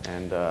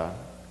 And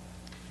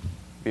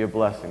be a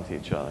blessing to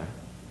each other.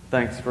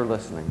 Thanks for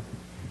listening.